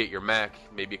 you get your mech,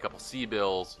 maybe a couple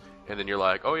C-bills, and then you're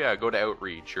like, oh yeah, go to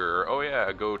Outreach, or oh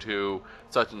yeah, go to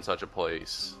such and such a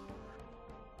place.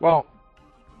 Well,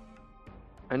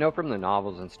 I know from the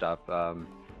novels and stuff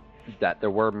that there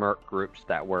were merc groups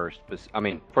that were,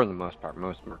 for the most part,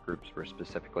 most merc groups were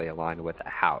specifically aligned with a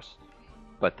house.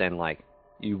 But then,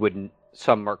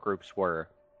 some merc groups were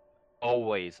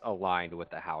always aligned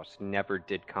with the house, never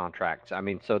did contracts.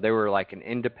 So they were like an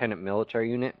independent military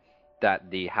unit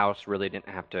that the house really didn't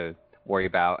have to worry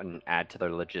about and add to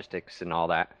their logistics and all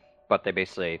that. But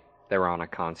they were on a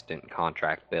constant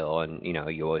contract bill, and,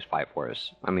 you always fight for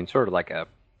us. Sort of like a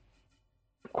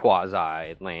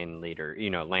quasi land leader,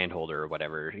 landholder or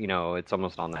whatever. It's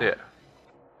almost on that. Yeah.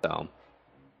 So,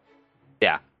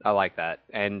 yeah, I like that.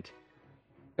 And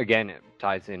again, it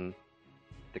ties in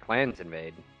the clans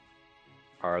invade.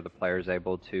 Are the players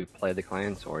able to play the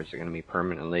clans, or is it going to be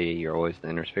permanently you're always the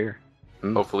inner sphere?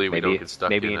 Hopefully we don't get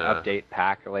stuck in... Maybe an update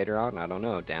pack later on. I don't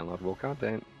know. Downloadable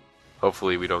content.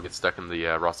 Hopefully we don't get stuck in the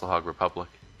Rosselhog Republic.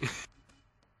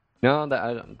 No,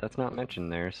 that's not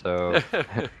mentioned there. So,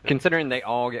 considering they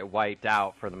all get wiped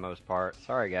out for the most part,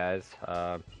 sorry guys.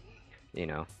 Don't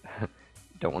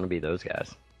want to be those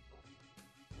guys.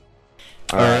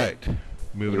 All right.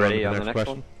 Moving on to the next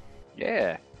question. One?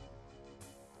 Yeah.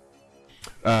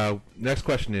 Next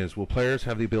question is: will players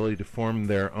have the ability to form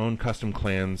their own custom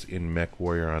clans in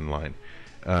MechWarrior Online?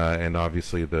 And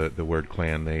obviously the word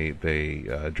clan, they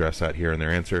address that here in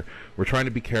their answer. We're trying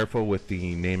to be careful with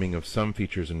the naming of some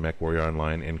features in MechWarrior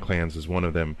Online, and clans is one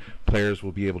of them. Players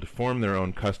will be able to form their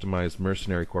own customized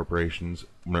mercenary corporations,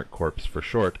 MercCorps for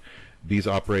short. These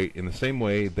operate in the same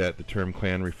way that the term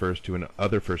clan refers to in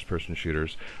other first-person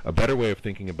shooters. A better way of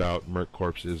thinking about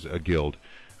MercCorps is a guild.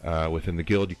 Within the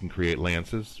guild, you can create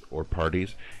lances or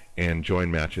parties and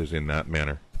join matches in that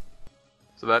manner.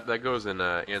 So that goes and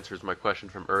answers my question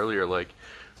from earlier.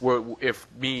 If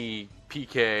me,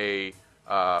 PK,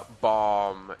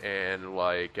 Bomb, and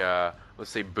let's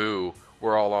say Boo,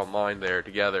 we're all online there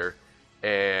together,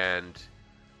 and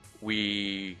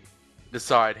we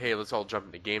decide, hey, let's all jump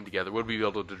in the game together. Would we be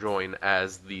able to join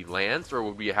as the Lance, or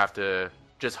would we have to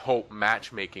just hope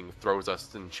matchmaking throws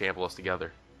us and shambles us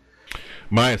together.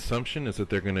 My assumption is that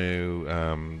they're going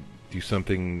to do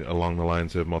something along the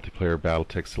lines of multiplayer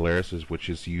BattleTech Solaris, which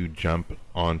is you jump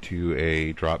onto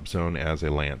a drop zone as a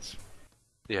lance.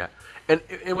 Yeah, and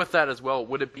with that as well,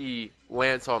 would it be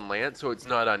lance on lance, so it's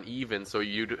not uneven? So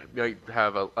you might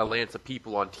have a lance of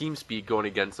people on TeamSpeak going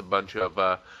against a bunch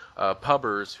of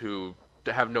pubbers who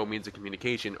have no means of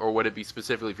communication, or would it be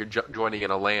specifically if you're joining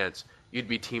in a lance, you'd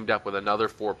be teamed up with another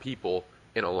 4 people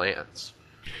in a lance?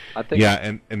 I think.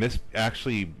 Yeah, and this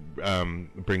actually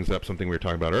brings up something we were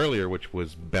talking about earlier, which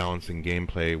was balancing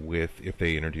gameplay with if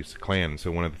they introduce a clan.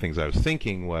 So one of the things I was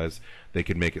thinking was they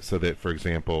could make it so that, for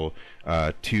example,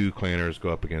 2 clanners go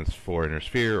up against 4 Inner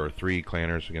Sphere, or 3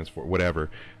 clanners against 4,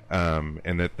 whatever,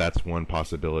 and that's one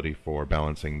possibility for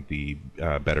balancing the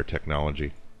better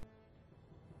technology.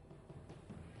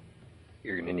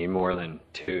 You're going to need more than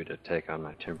 2 to take on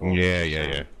my Timberwolves.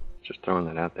 Yeah. Just throwing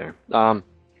that out there.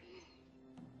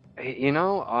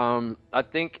 I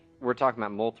think we're talking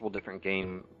about multiple different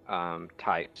game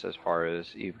types as far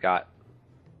as you've got,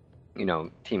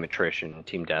 team attrition,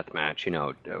 team deathmatch,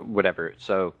 whatever.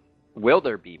 So will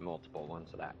there be multiple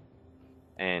ones of that?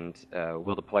 And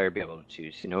will the player be able to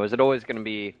choose? Is it always going to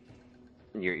be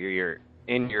you're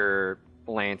in your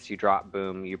lance, you drop,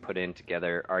 boom, you put in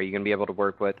together? Are you going to be able to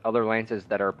work with other lances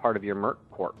that are part of your Merc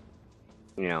Corp?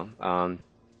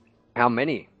 How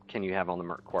many can you have on the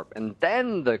Merc Corp? And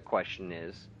then the question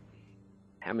is,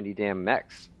 how many damn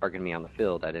mechs are going to be on the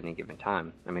field at any given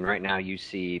time? I mean, right now you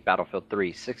see Battlefield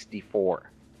 3,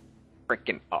 64.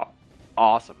 Freaking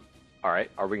awesome. All right,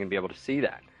 are we going to be able to see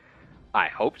that? I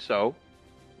hope so.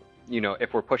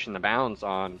 If we're pushing the bounds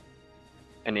on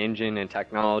an engine and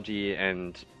technology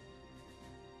and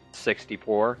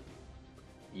 64,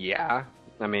 yeah.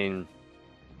 I mean,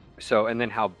 and then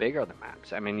how big are the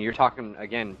maps? I mean, you're talking,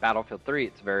 again, Battlefield 3,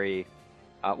 it's very,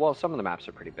 some of the maps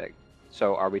are pretty big.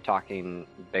 So are we talking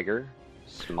bigger,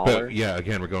 smaller? But, yeah,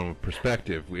 again, we're going with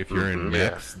perspective. If you're in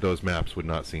mechs, those maps would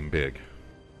not seem big.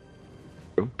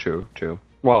 True.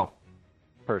 Well,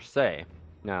 per se.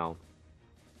 Now,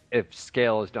 if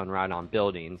scale is done right on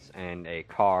buildings and a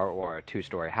car or a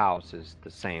 2-story house is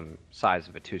the same size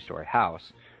of a 2-story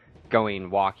house,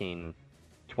 walking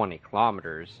 20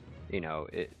 kilometers, you know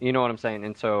what I'm saying?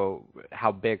 And so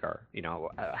how big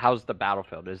how's the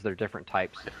battlefield? Is there different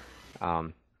types?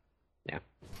 Yeah.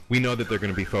 We know that they're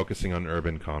going to be focusing on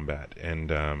urban combat,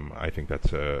 and I think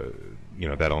that's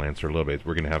that'll answer a little bit.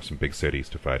 We're going to have some big cities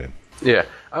to fight in. Yeah,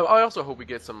 I also hope we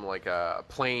get some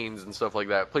planes and stuff like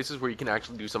that, places where you can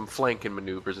actually do some flanking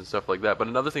maneuvers and stuff like that. But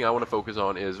another thing I want to focus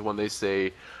on is when they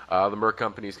say the Merc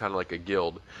Company is kind of like a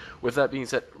guild. With that being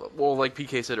said, well, like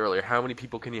PK said earlier, how many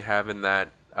people can you have in that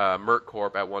Merc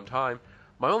Corp at one time?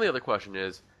 My only other question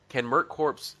is, can Merc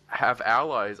Corps have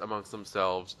allies amongst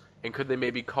themselves? And could they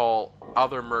maybe call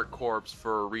other Merc Corps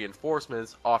for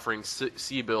reinforcements, offering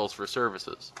C-bills for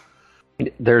services?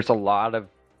 There's a lot of,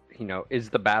 is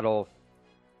the battle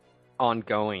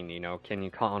ongoing? Can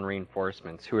you call on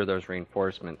reinforcements? Who are those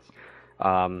reinforcements?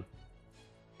 Allies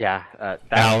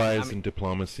and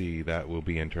diplomacy, that will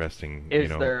be interesting.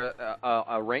 Is there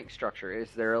a rank structure?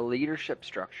 Is there a leadership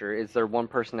structure? Is there one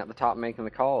person at the top making the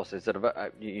calls? Is it,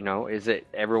 is it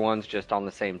everyone's just on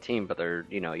the same team, but they're,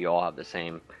 you all have the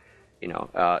same...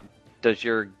 does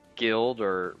your guild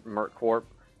or Merc Corp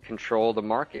control the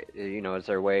market? Is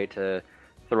there a way to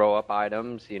throw up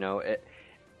items?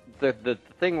 The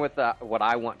thing with what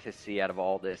I want to see out of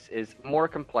all this is more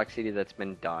complexity that's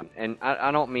been done. And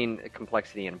I don't mean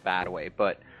complexity in a bad way,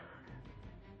 but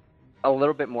a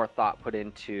little bit more thought put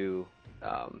into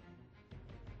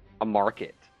a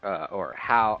market or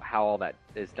how all that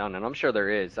is done. And I'm sure there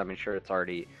is. I'm sure it's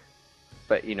already...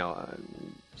 But,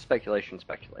 speculation.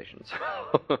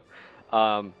 So,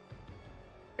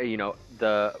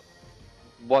 the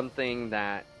one thing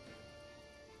that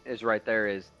is right there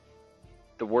is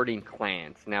the wording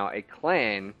clans. Now, a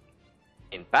clan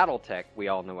in BattleTech, we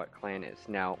all know what clan is.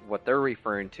 Now, what they're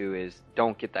referring to is,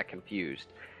 don't get that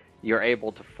confused. You're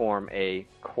able to form a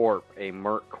corp, a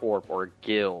Merc Corp, or a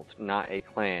guild, not a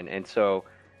clan. And so,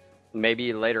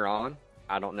 maybe later on,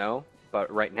 I don't know. But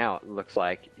right now, it looks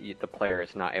like the player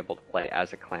is not able to play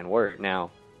as a clan warrior. Now,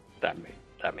 that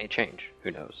may change.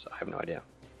 Who knows? I have no idea.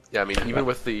 Yeah, even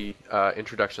with the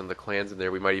introduction of the clans in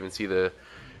there, we might even see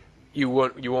you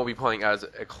won't be playing as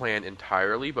a clan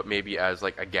entirely, but maybe as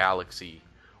like a galaxy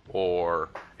or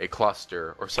a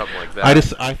cluster or something like that.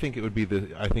 I think it would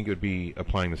be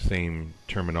applying the same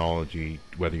terminology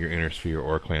whether you're Inner Sphere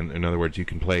or a clan. In other words, you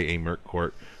can play a Merc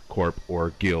Corp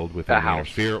or guild within the Inner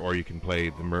Sphere, or you can play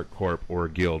the Merc Corp or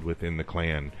guild within the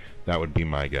clan. That would be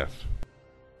my guess.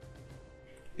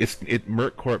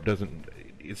 Merc Corp doesn't.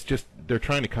 It's just they're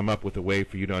trying to come up with a way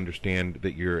for you to understand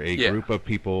that you're a group of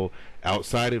people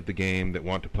outside of the game that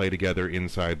want to play together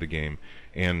inside the game,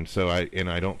 and so I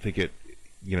don't think it.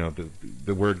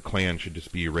 The word clan should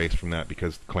just be erased from that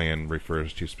because clan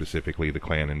refers to specifically the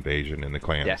clan invasion and the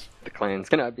clans. Yeah, the clan's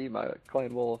gonna be my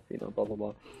clan wolf, blah blah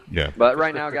blah. Yeah. But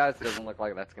right now, guys, it doesn't look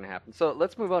like that's gonna happen. So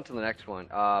let's move on to the next one.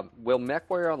 Will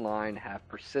MechWarrior Online have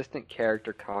persistent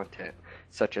character content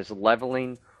such as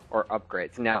leveling or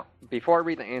upgrades? Now, before I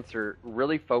read the answer,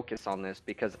 really focus on this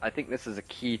because I think this is a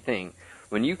key thing.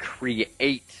 When you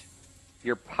create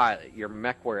your pilot, your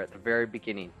MechWarrior at the very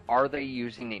beginning, are they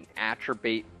using an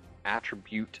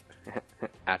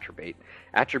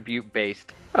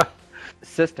attribute-based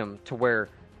system to where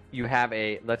you have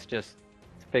a, let's just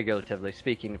figuratively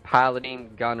speaking, piloting,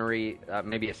 gunnery,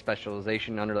 maybe a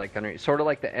specialization under like gunnery, sort of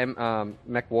like the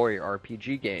MechWarrior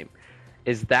RPG game?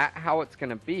 Is that how it's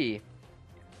going to be?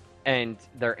 And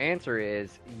their answer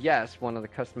is yes. One of the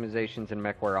customizations in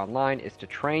MechWarrior Online is to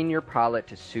train your pilot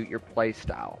to suit your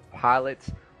playstyle.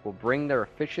 Pilots will bring their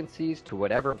efficiencies to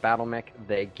whatever battle mech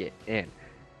they get in.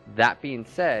 That being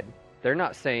said, they're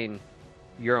not saying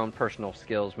your own personal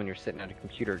skills when you're sitting at a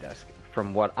computer desk.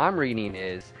 From what I'm reading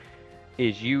is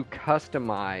you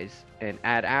customize and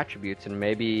add attributes, and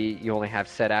maybe you only have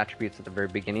set attributes at the very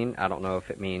beginning. I don't know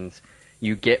if it means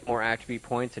you get more attribute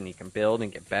points and you can build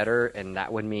and get better, and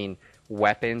that would mean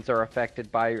weapons are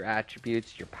affected by your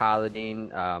attributes, your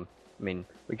piloting. We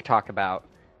could talk about,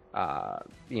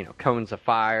 cones of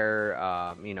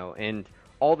fire, and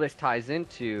all this ties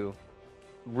into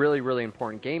really, really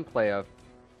important gameplay of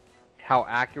how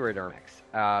accurate are mechs.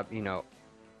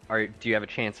 Do you have a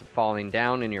chance of falling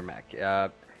down in your mech?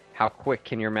 How quick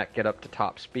can your mech get up to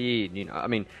top speed?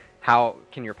 How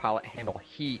can your pilot handle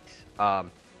heat?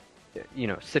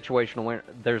 Situational awareness.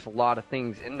 There's a lot of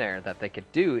things in there that they could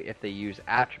do if they use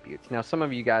attributes. Now, some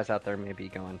of you guys out there may be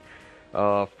going,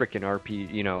 freaking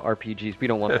RPGs, we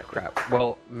don't want that crap.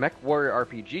 Well, MechWarrior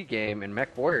RPG game and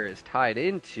MechWarrior is tied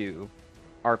into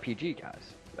RPG,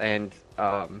 guys. And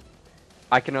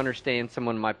I can understand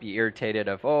someone might be irritated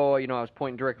of, I was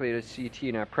pointing directly at a CT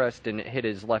and I pressed and it hit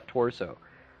his left torso.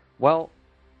 Well,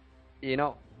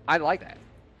 I like that.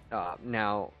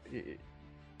 Now,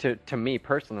 to me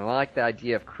personally, I like the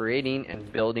idea of creating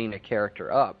and building a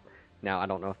character up. Now, I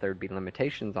don't know if there would be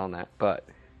limitations on that, but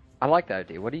I like that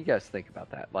idea. What do you guys think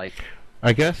about that?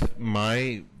 I guess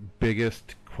my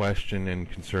biggest question and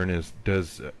concern is,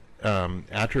 does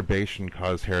attribution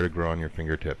cause hair to grow on your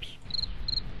fingertips?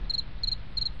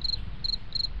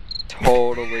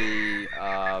 Totally.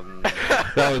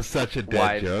 That was such a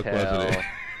dead joke, wasn't it?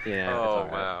 Yeah. Oh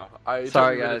wow!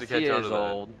 Sorry guys, he is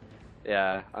old.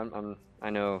 Yeah, I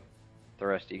know the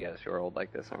rest of you guys who are old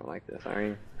like this aren't like this, are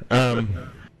you?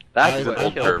 That's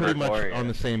I'm pretty much on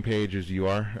the same page as you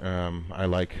are. I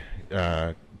like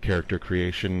character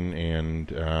creation,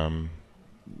 and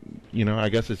I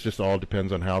guess it just all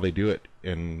depends on how they do it,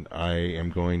 and I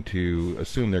am going to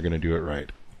assume they're going to do it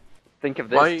right. Think of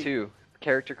this too,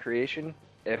 character creation.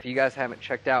 If you guys haven't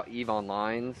checked out EVE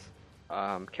Online's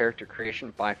character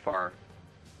creation, by far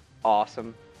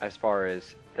awesome as far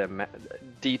as the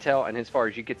detail and as far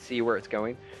as you could see where it's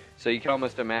going. So you can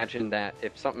almost imagine that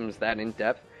if something's that in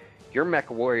depth, your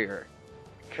MechWarrior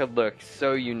could look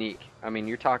so unique.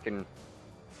 You're talking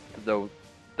the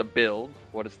build.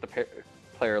 What does the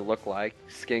player look like?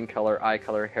 Skin color, eye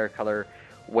color, hair color,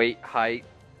 weight, height,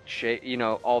 shape,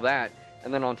 all that.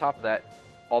 And then on top of that,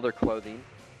 all their clothing,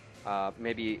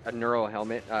 maybe a neuro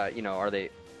helmet.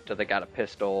 Do they got a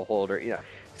pistol holder?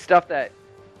 Stuff that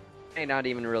may not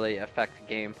even really affect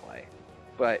gameplay,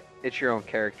 but it's your own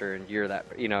character and you're that,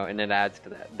 and it adds to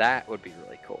that. That would be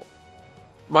really cool.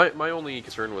 My only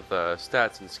concern with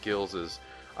stats and skills is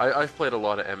I've played a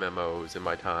lot of MMOs in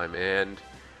my time, and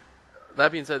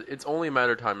that being said, it's only a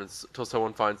matter of time until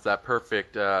someone finds that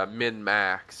perfect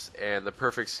min-max and the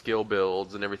perfect skill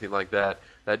builds and everything like that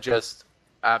just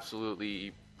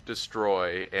absolutely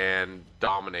destroy and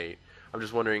dominate. I'm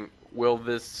just wondering, will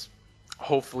this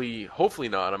hopefully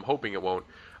not, I'm hoping it won't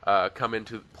come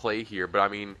into play here, but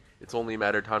it's only a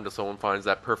matter of time until someone finds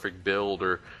that perfect build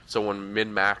or someone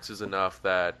min-maxes enough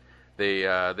that they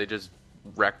just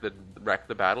wreck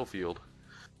the battlefield.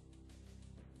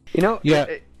 Yeah.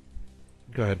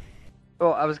 Go ahead.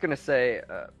 Well, I was gonna say,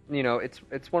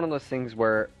 it's one of those things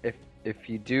where if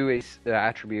you do a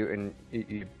attribute and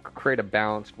you create a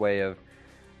balanced way of,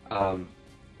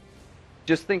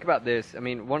 just think about this.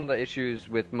 One of the issues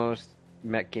with most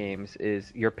mech games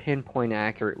is you're pinpoint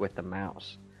accurate with the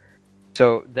mouse.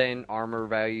 So then armor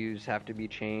values have to be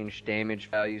changed, damage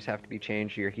values have to be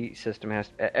changed, your heat system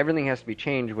everything has to be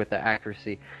changed with the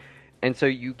accuracy. And so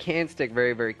you can stick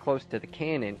very, very close to the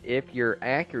cannon if your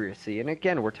accuracy, and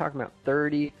again, we're talking about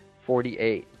 30,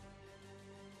 48.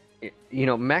 You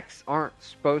know, mechs aren't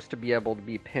supposed to be able to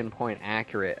be pinpoint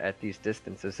accurate at these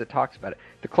distances. It talks about it.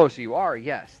 The closer you are,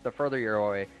 yes, the further you're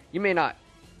away. You may not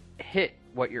hit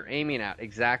what you're aiming at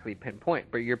exactly pinpoint,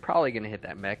 but you're probably going to hit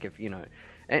that mech if, you know.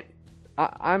 And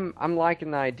I'm liking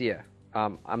the idea.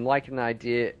 I'm liking the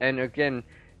idea. And again,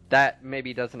 that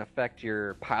maybe doesn't affect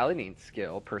your piloting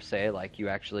skill per se, like you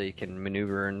actually can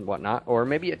maneuver and whatnot, or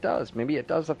maybe it does. Maybe it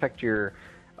does affect your,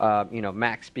 you know,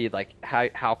 max speed, like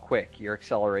how quick your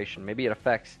acceleration. Maybe it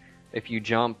affects if you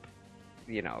jump,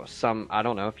 you know, I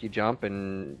don't know, if you jump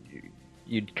and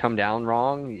you'd come down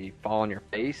wrong, you fall on your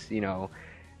face, you know,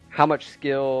 how much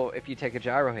skill if you take a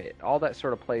gyro hit. All that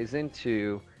sort of plays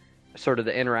into sort of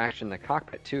the interaction in the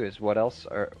cockpit too. Is what else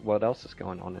is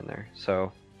going on in there.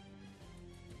 So.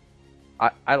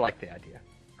 I like the idea.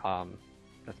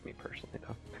 That's me personally,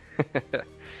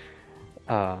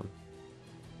 though.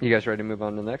 You guys ready to move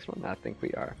on to the next one? I think we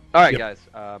are. All right, Yep.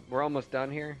 guys. We're almost done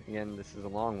here. Again, this is a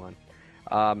long one.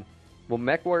 Will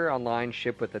MechWarrior Online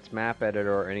ship with its map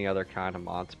editor or any other kind of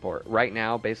mod support? Right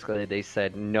now, basically, they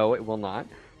said no, it will not.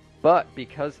 But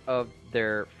because of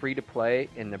their free-to-play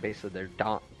and their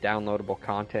downloadable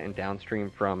content and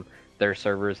downstream from their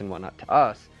servers and whatnot to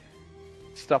us,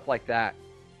 stuff like that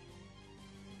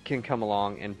can come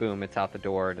along and boom, it's out the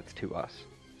door and it's to us.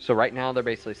 So right now they're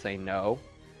basically saying no,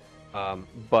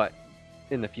 but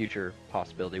in the future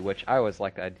possibility, which I always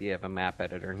like the idea of a map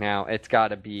editor. Now it's got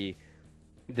to be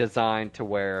designed to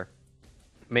where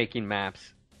making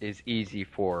maps is easy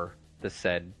for the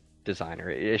said designer.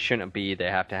 It shouldn't be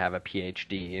they have to have a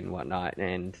PhD and whatnot.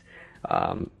 And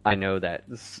I know that,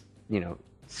 you know,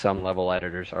 some level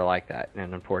editors are like that,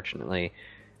 and unfortunately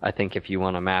I think if you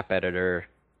want a map editor,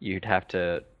 you'd have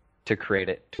to create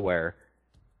it to where,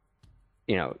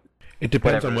 you know, It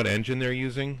depends on whatever. what engine they're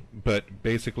using, but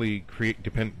basically,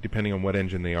 depending on what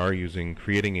engine they are using,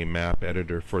 creating a map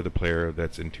editor for the player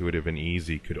that's intuitive and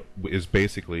easy is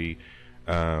basically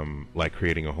like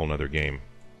creating a whole nother game.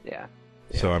 Yeah.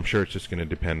 So I'm sure it's just going to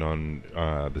depend on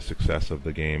the success of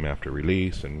the game after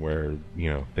release and where, you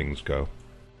know, things go.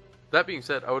 That being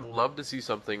said, I would love to see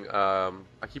something. I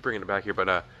keep bringing it back here,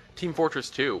 but Team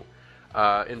Fortress 2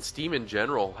 and Steam in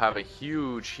general have a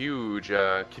huge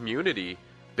community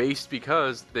based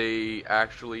because they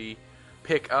actually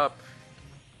pick up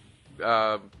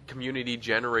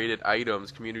community-generated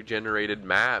items, community-generated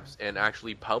maps, and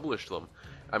actually publish them.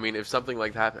 I mean, if something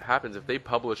like that happens, if they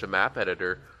publish a map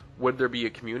editor, would there be a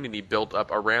community built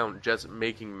up around just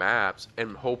making maps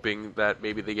and hoping that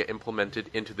maybe they get implemented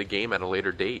into the game at a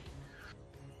later date?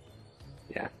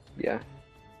 Yeah.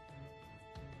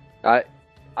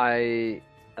 I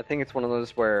think it's one of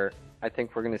those where I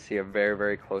think we're going to see a very,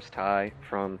 very close tie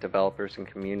from developers and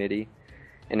community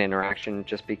and interaction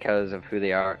just because of who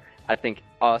they are. I think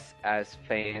us as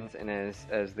fans and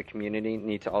as the community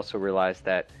need to also realize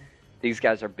that these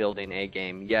guys are building a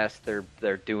game. Yes,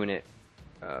 they're doing it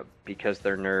because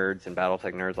they're nerds and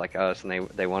BattleTech nerds like us, and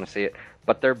they want to see it,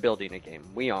 but they're building a game.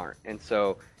 We aren't. And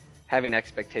so having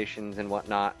expectations and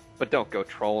whatnot, but don't go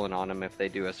trolling on them if they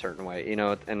do a certain way, you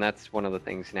know. And that's one of the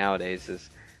things nowadays is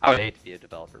I would hate to be a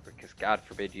developer because God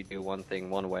forbid you do one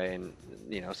thing one way and,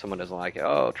 you know, someone doesn't like it.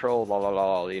 Oh, troll, la la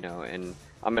la, you know, and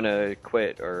I'm gonna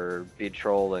quit or be a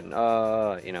troll and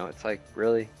you know, it's like,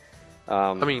 really.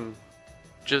 I mean,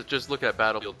 just look at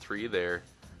Battlefield 3 there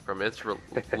from its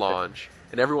launch,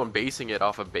 and everyone basing it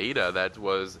off a beta that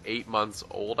was 8 months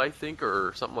old, I think,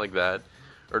 or something like that.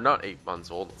 Or not 8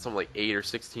 months old, something like 8 or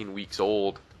 16 weeks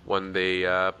old when they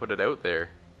put it out there.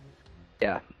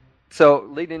 Yeah. So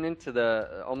leading into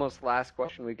the almost last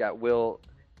question we got, will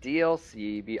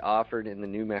DLC be offered in the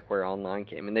new MechWarrior Online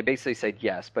game? And they basically said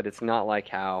yes, but it's not like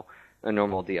how a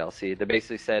normal DLC. They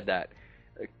basically said that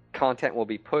content will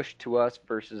be pushed to us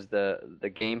versus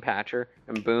the game patcher,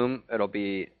 and boom, it'll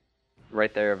be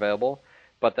right there available.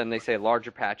 But then they say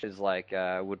larger patches like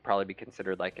would probably be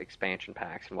considered like expansion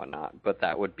packs and whatnot. But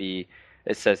that would be,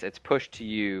 it says it's pushed to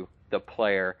you, the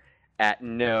player, at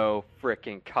no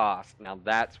freaking cost. Now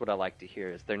that's what I like to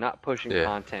hear is they're not pushing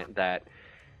content that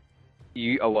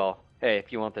you, oh well, hey,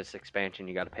 if you want this expansion,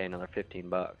 you got to pay another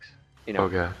 $15. You know.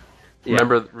 Okay. Yeah.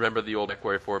 Remember the old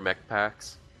MechWarrior 4 mech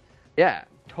packs? Yeah.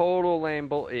 Total lame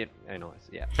bull. I know.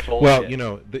 Yeah. Bullshit. Well, you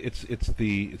know,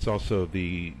 it's also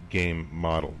the game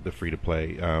model, the free to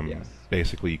play. Yes.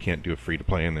 Basically, you can't do a free to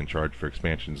play and then charge for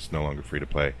expansions. It's no longer free to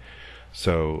play.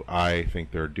 So I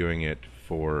think they're doing it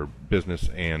for business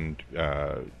and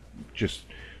just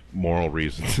moral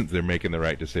reasons. They're making the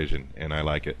right decision, and I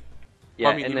like it.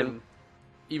 Yeah, I mean, and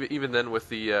even then with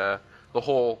the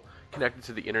whole connected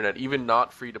to the internet, even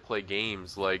not free to play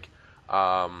games like,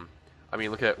 I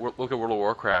mean, look at World of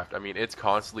Warcraft. I mean, it's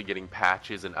constantly getting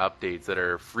patches and updates that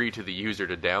are free to the user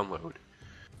to download.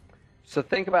 so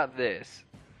think about this.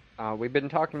 We've been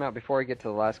talking about, before I get to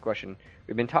the last question,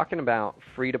 we've been talking about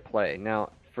free to play.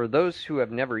 Now, for those who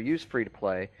have never used free to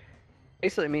play,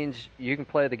 basically it means you can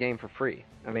play the game for free.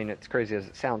 I mean, it's crazy as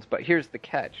it sounds, but here's the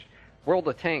catch. World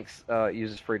of Tanks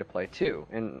uses free to play too,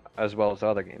 and as well as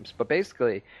other games. But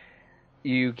basically,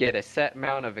 you get a set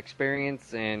amount of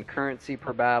experience and currency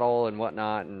per battle and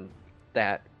whatnot, and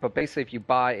that. But basically, if you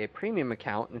buy a premium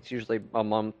account, and it's usually a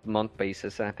month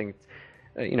basis, and I think it's,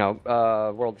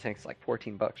 World of Tanks is like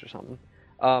 $14 or something.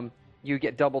 You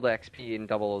get double the XP and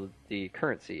double the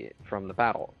currency from the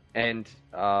battle, and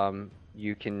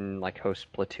you can like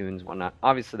host platoons and whatnot.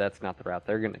 Obviously, that's not the route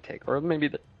they're going to take, or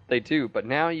maybe they do. But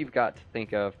now you've got to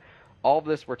think of all of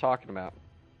this we're talking about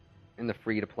in the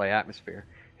free-to-play atmosphere.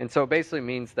 And so it basically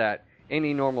means that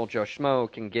any normal Joe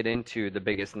Schmo can get into the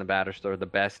biggest and the baddest or the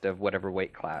best of whatever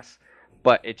weight class,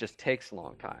 but it just takes a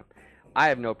long time. I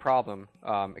have no problem,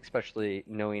 especially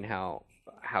knowing how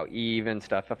EVE and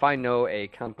stuff. If I know a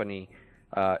company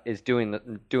is doing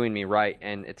me right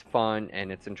and it's fun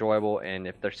and it's enjoyable, and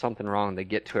if there's something wrong, they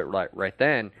get to it right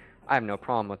then. I have no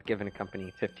problem with giving a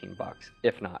company $15,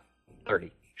 if not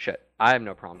 30. Shit, I have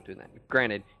no problem doing that.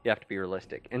 Granted, you have to be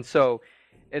realistic, and so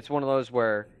it's one of those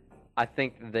where I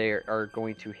think they are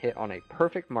going to hit on a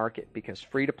perfect market, because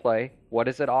free to play, what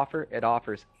does it offer? It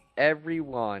offers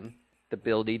everyone the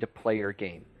ability to play your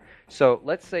game. So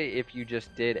let's say if you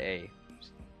just did a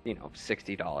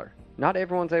 $60, not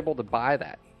everyone's able to buy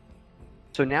that.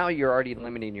 So now you're already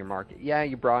limiting your market. Yeah,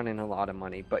 you brought in a lot of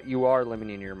money, but you are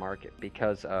limiting your market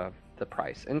because of the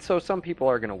price. And so some people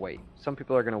are going to wait. Some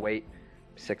people are going to wait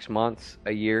 6 months,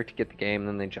 a year to get the game, and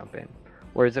then they jump in.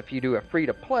 Whereas if you do a free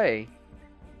to play,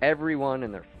 everyone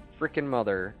and their freaking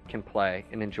mother can play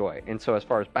and enjoy. And so as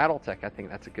far as BattleTech, I think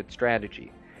that's a good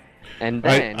strategy. And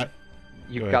then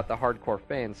you've got the hardcore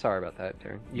fans. Sorry about that,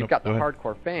 Darren. You've got the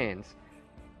hardcore fans,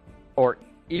 or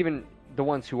even the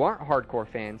ones who aren't hardcore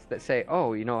fans that say,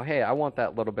 oh, hey, I want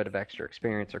that little bit of extra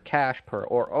experience or cash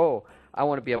or oh, I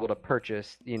want to be able to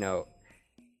purchase,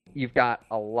 you've got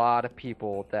a lot of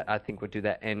people that I think would do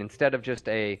that. And instead of just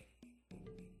a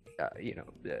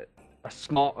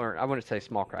small, or I wouldn't say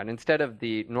small crowd, instead of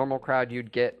the normal crowd,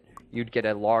 you'd get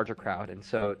a larger crowd. And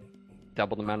so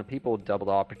double the amount of people, double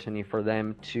the opportunity for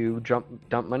them to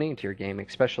dump money into your game,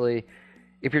 especially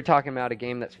if you're talking about a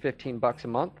game that's $15 a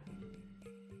month.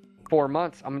 4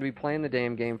 months, I'm going to be playing the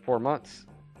damn game 4 months.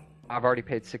 I've already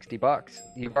paid $60.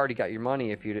 You've already got your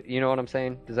money if you know what I'm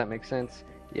saying? Does that make sense?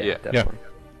 Yeah. Definitely.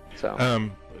 So,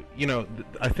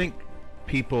 I think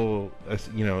people,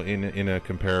 in a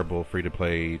comparable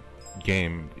free-to-play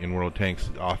game in World of Tanks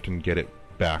often get it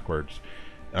backwards.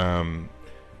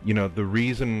 The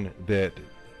reason that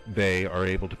they are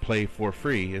able to play for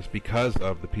free is because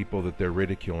of the people that they're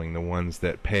ridiculing, the ones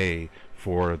that pay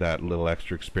for that little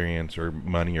extra experience or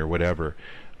money or whatever.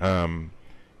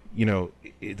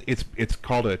 It's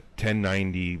called a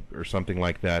 1090 or something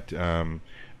like that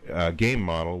game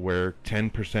model, where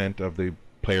 10% of the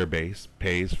player base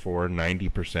pays for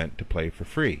 90% to play for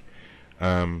free.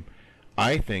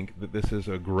 I think that this is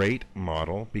a great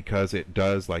model because it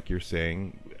does, like you're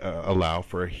saying, allow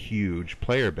for a huge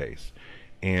player base.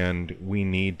 And we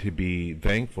need to be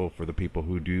thankful for the people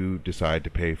who do decide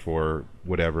to pay for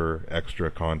whatever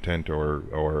extra content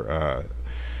or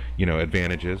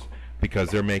advantages,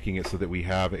 because they're making it so that we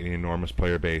have an enormous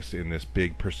player base in this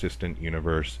big persistent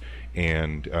universe,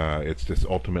 and it's just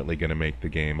ultimately going to make the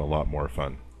game a lot more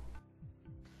fun.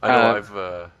 I know I've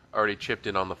already chipped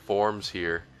in on the forums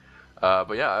here,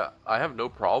 but yeah, I have no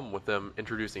problem with them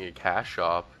introducing a cash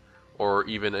shop or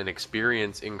even an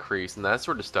experience increase and that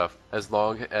sort of stuff, as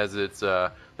long as it's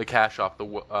the cash shop,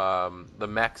 the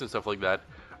mechs and stuff like that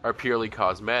are purely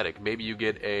cosmetic. Maybe you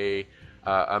get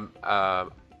I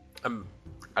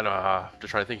don't know, I'm just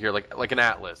trying to think here, like an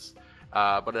Atlas,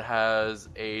 but it has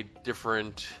a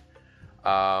different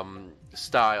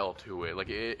style to it. Like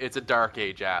it's a Dark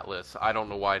Age Atlas. I don't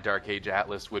know why Dark Age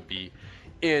Atlas would be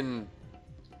in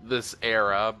this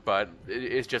era, but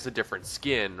it's just a different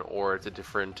skin, or it's a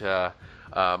different model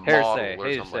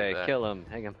or something like that. Kill him,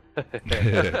 hang him.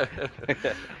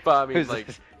 But I mean,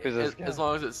 as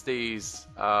long as it stays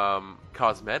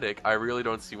cosmetic, I really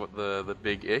don't see what the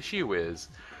big issue is.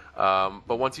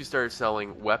 But once you start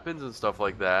selling weapons and stuff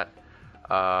like that,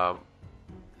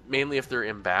 mainly if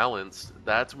they're imbalanced,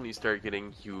 that's when you start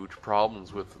getting huge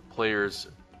problems with players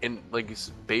in like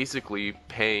basically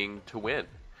paying to win.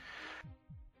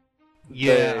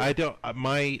 Yeah, I don't.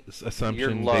 My assumption.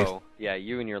 You're low. Yeah,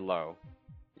 you and you're low.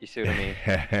 You see what I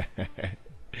mean?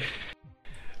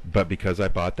 But because I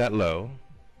bought that low,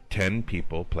 10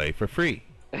 people play for free.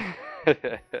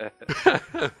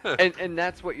 and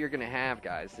that's what you're gonna have,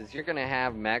 guys. Is you're gonna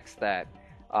have mechs that,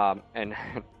 and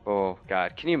oh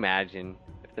god, can you imagine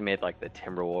if they made like the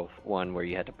Timberwolf one where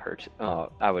you had to purchase?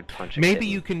 Oh, I would punch. Maybe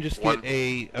you can just get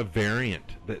a variant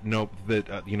that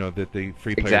that the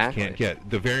free players can't get.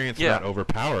 The variant's not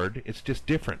overpowered; it's just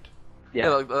different. Yeah,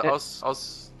 like, I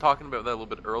was talking about that a little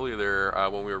bit earlier there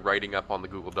when we were writing up on the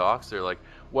Google Docs. They're like,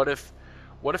 what if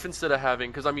instead of having,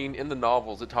 because I mean in the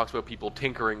novels it talks about people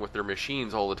tinkering with their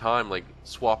machines all the time, like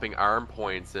swapping arm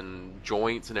points and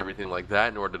joints and everything like that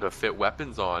in order to fit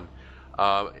weapons on.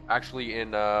 Actually,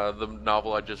 in the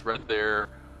novel I just read there,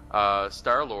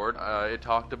 Star-Lord, it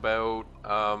talked about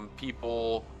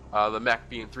people, the mech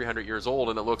being 300 years old,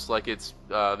 and it looks like its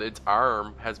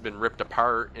arm has been ripped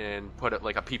apart and put it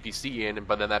like a PPC in,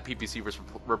 but then that PPC was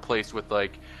replaced with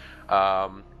like a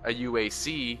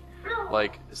UAC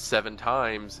like 7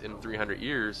 times in 300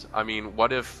 years. I mean,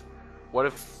 what if?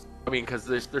 I mean, because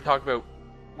they're talking about.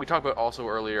 We talked about also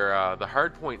earlier the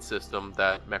hardpoint system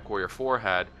that MechWarrior 4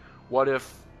 had. What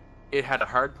if it had a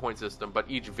hardpoint system, but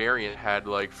each variant had,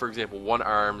 like, for example, one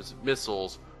arm's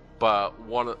missiles, but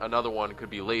another one could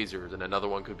be lasers, and another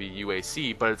one could be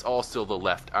UAC, but it's all still the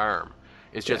left arm.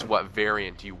 It's just what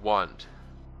variant you want.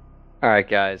 All right,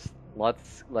 guys,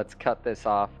 let's cut this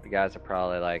off. The guys are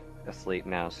probably like asleep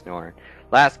now, snoring.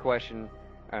 Last question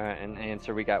and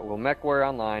answer we got: will MechWarrior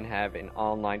Online have an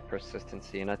online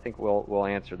persistency? And I think we'll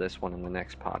answer this one in the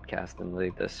next podcast and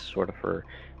leave this sort of for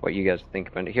what you guys think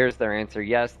about it. Here's their answer: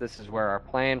 yes, this is where our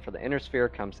plan for the Inner Sphere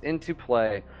comes into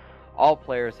play. All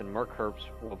players in Merc-Herps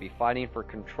will be fighting for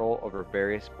control over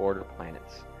various border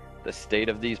planets. The state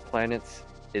of these planets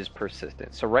is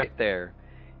persistent. So right there,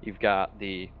 you've got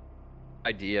the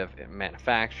idea of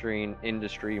manufacturing,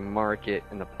 industry, market,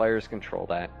 and the players control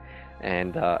that.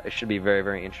 And it should be very,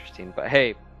 very interesting. But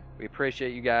hey, we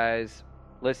appreciate you guys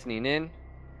listening in.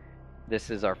 This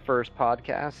is our first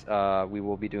podcast. We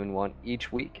will be doing one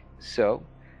each week. So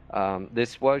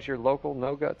this was your local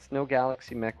No Guts, No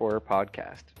Galaxy MechWarrior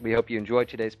podcast. We hope you enjoyed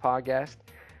today's podcast.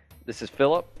 This is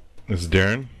Philip. This is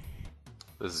Darren.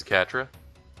 This is Katra.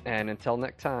 And until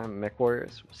next time,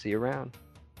 MechWarriors, we'll see you around.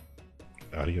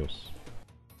 Adios.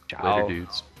 Ciao. Later,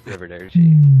 dudes.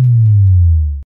 Arrivederci.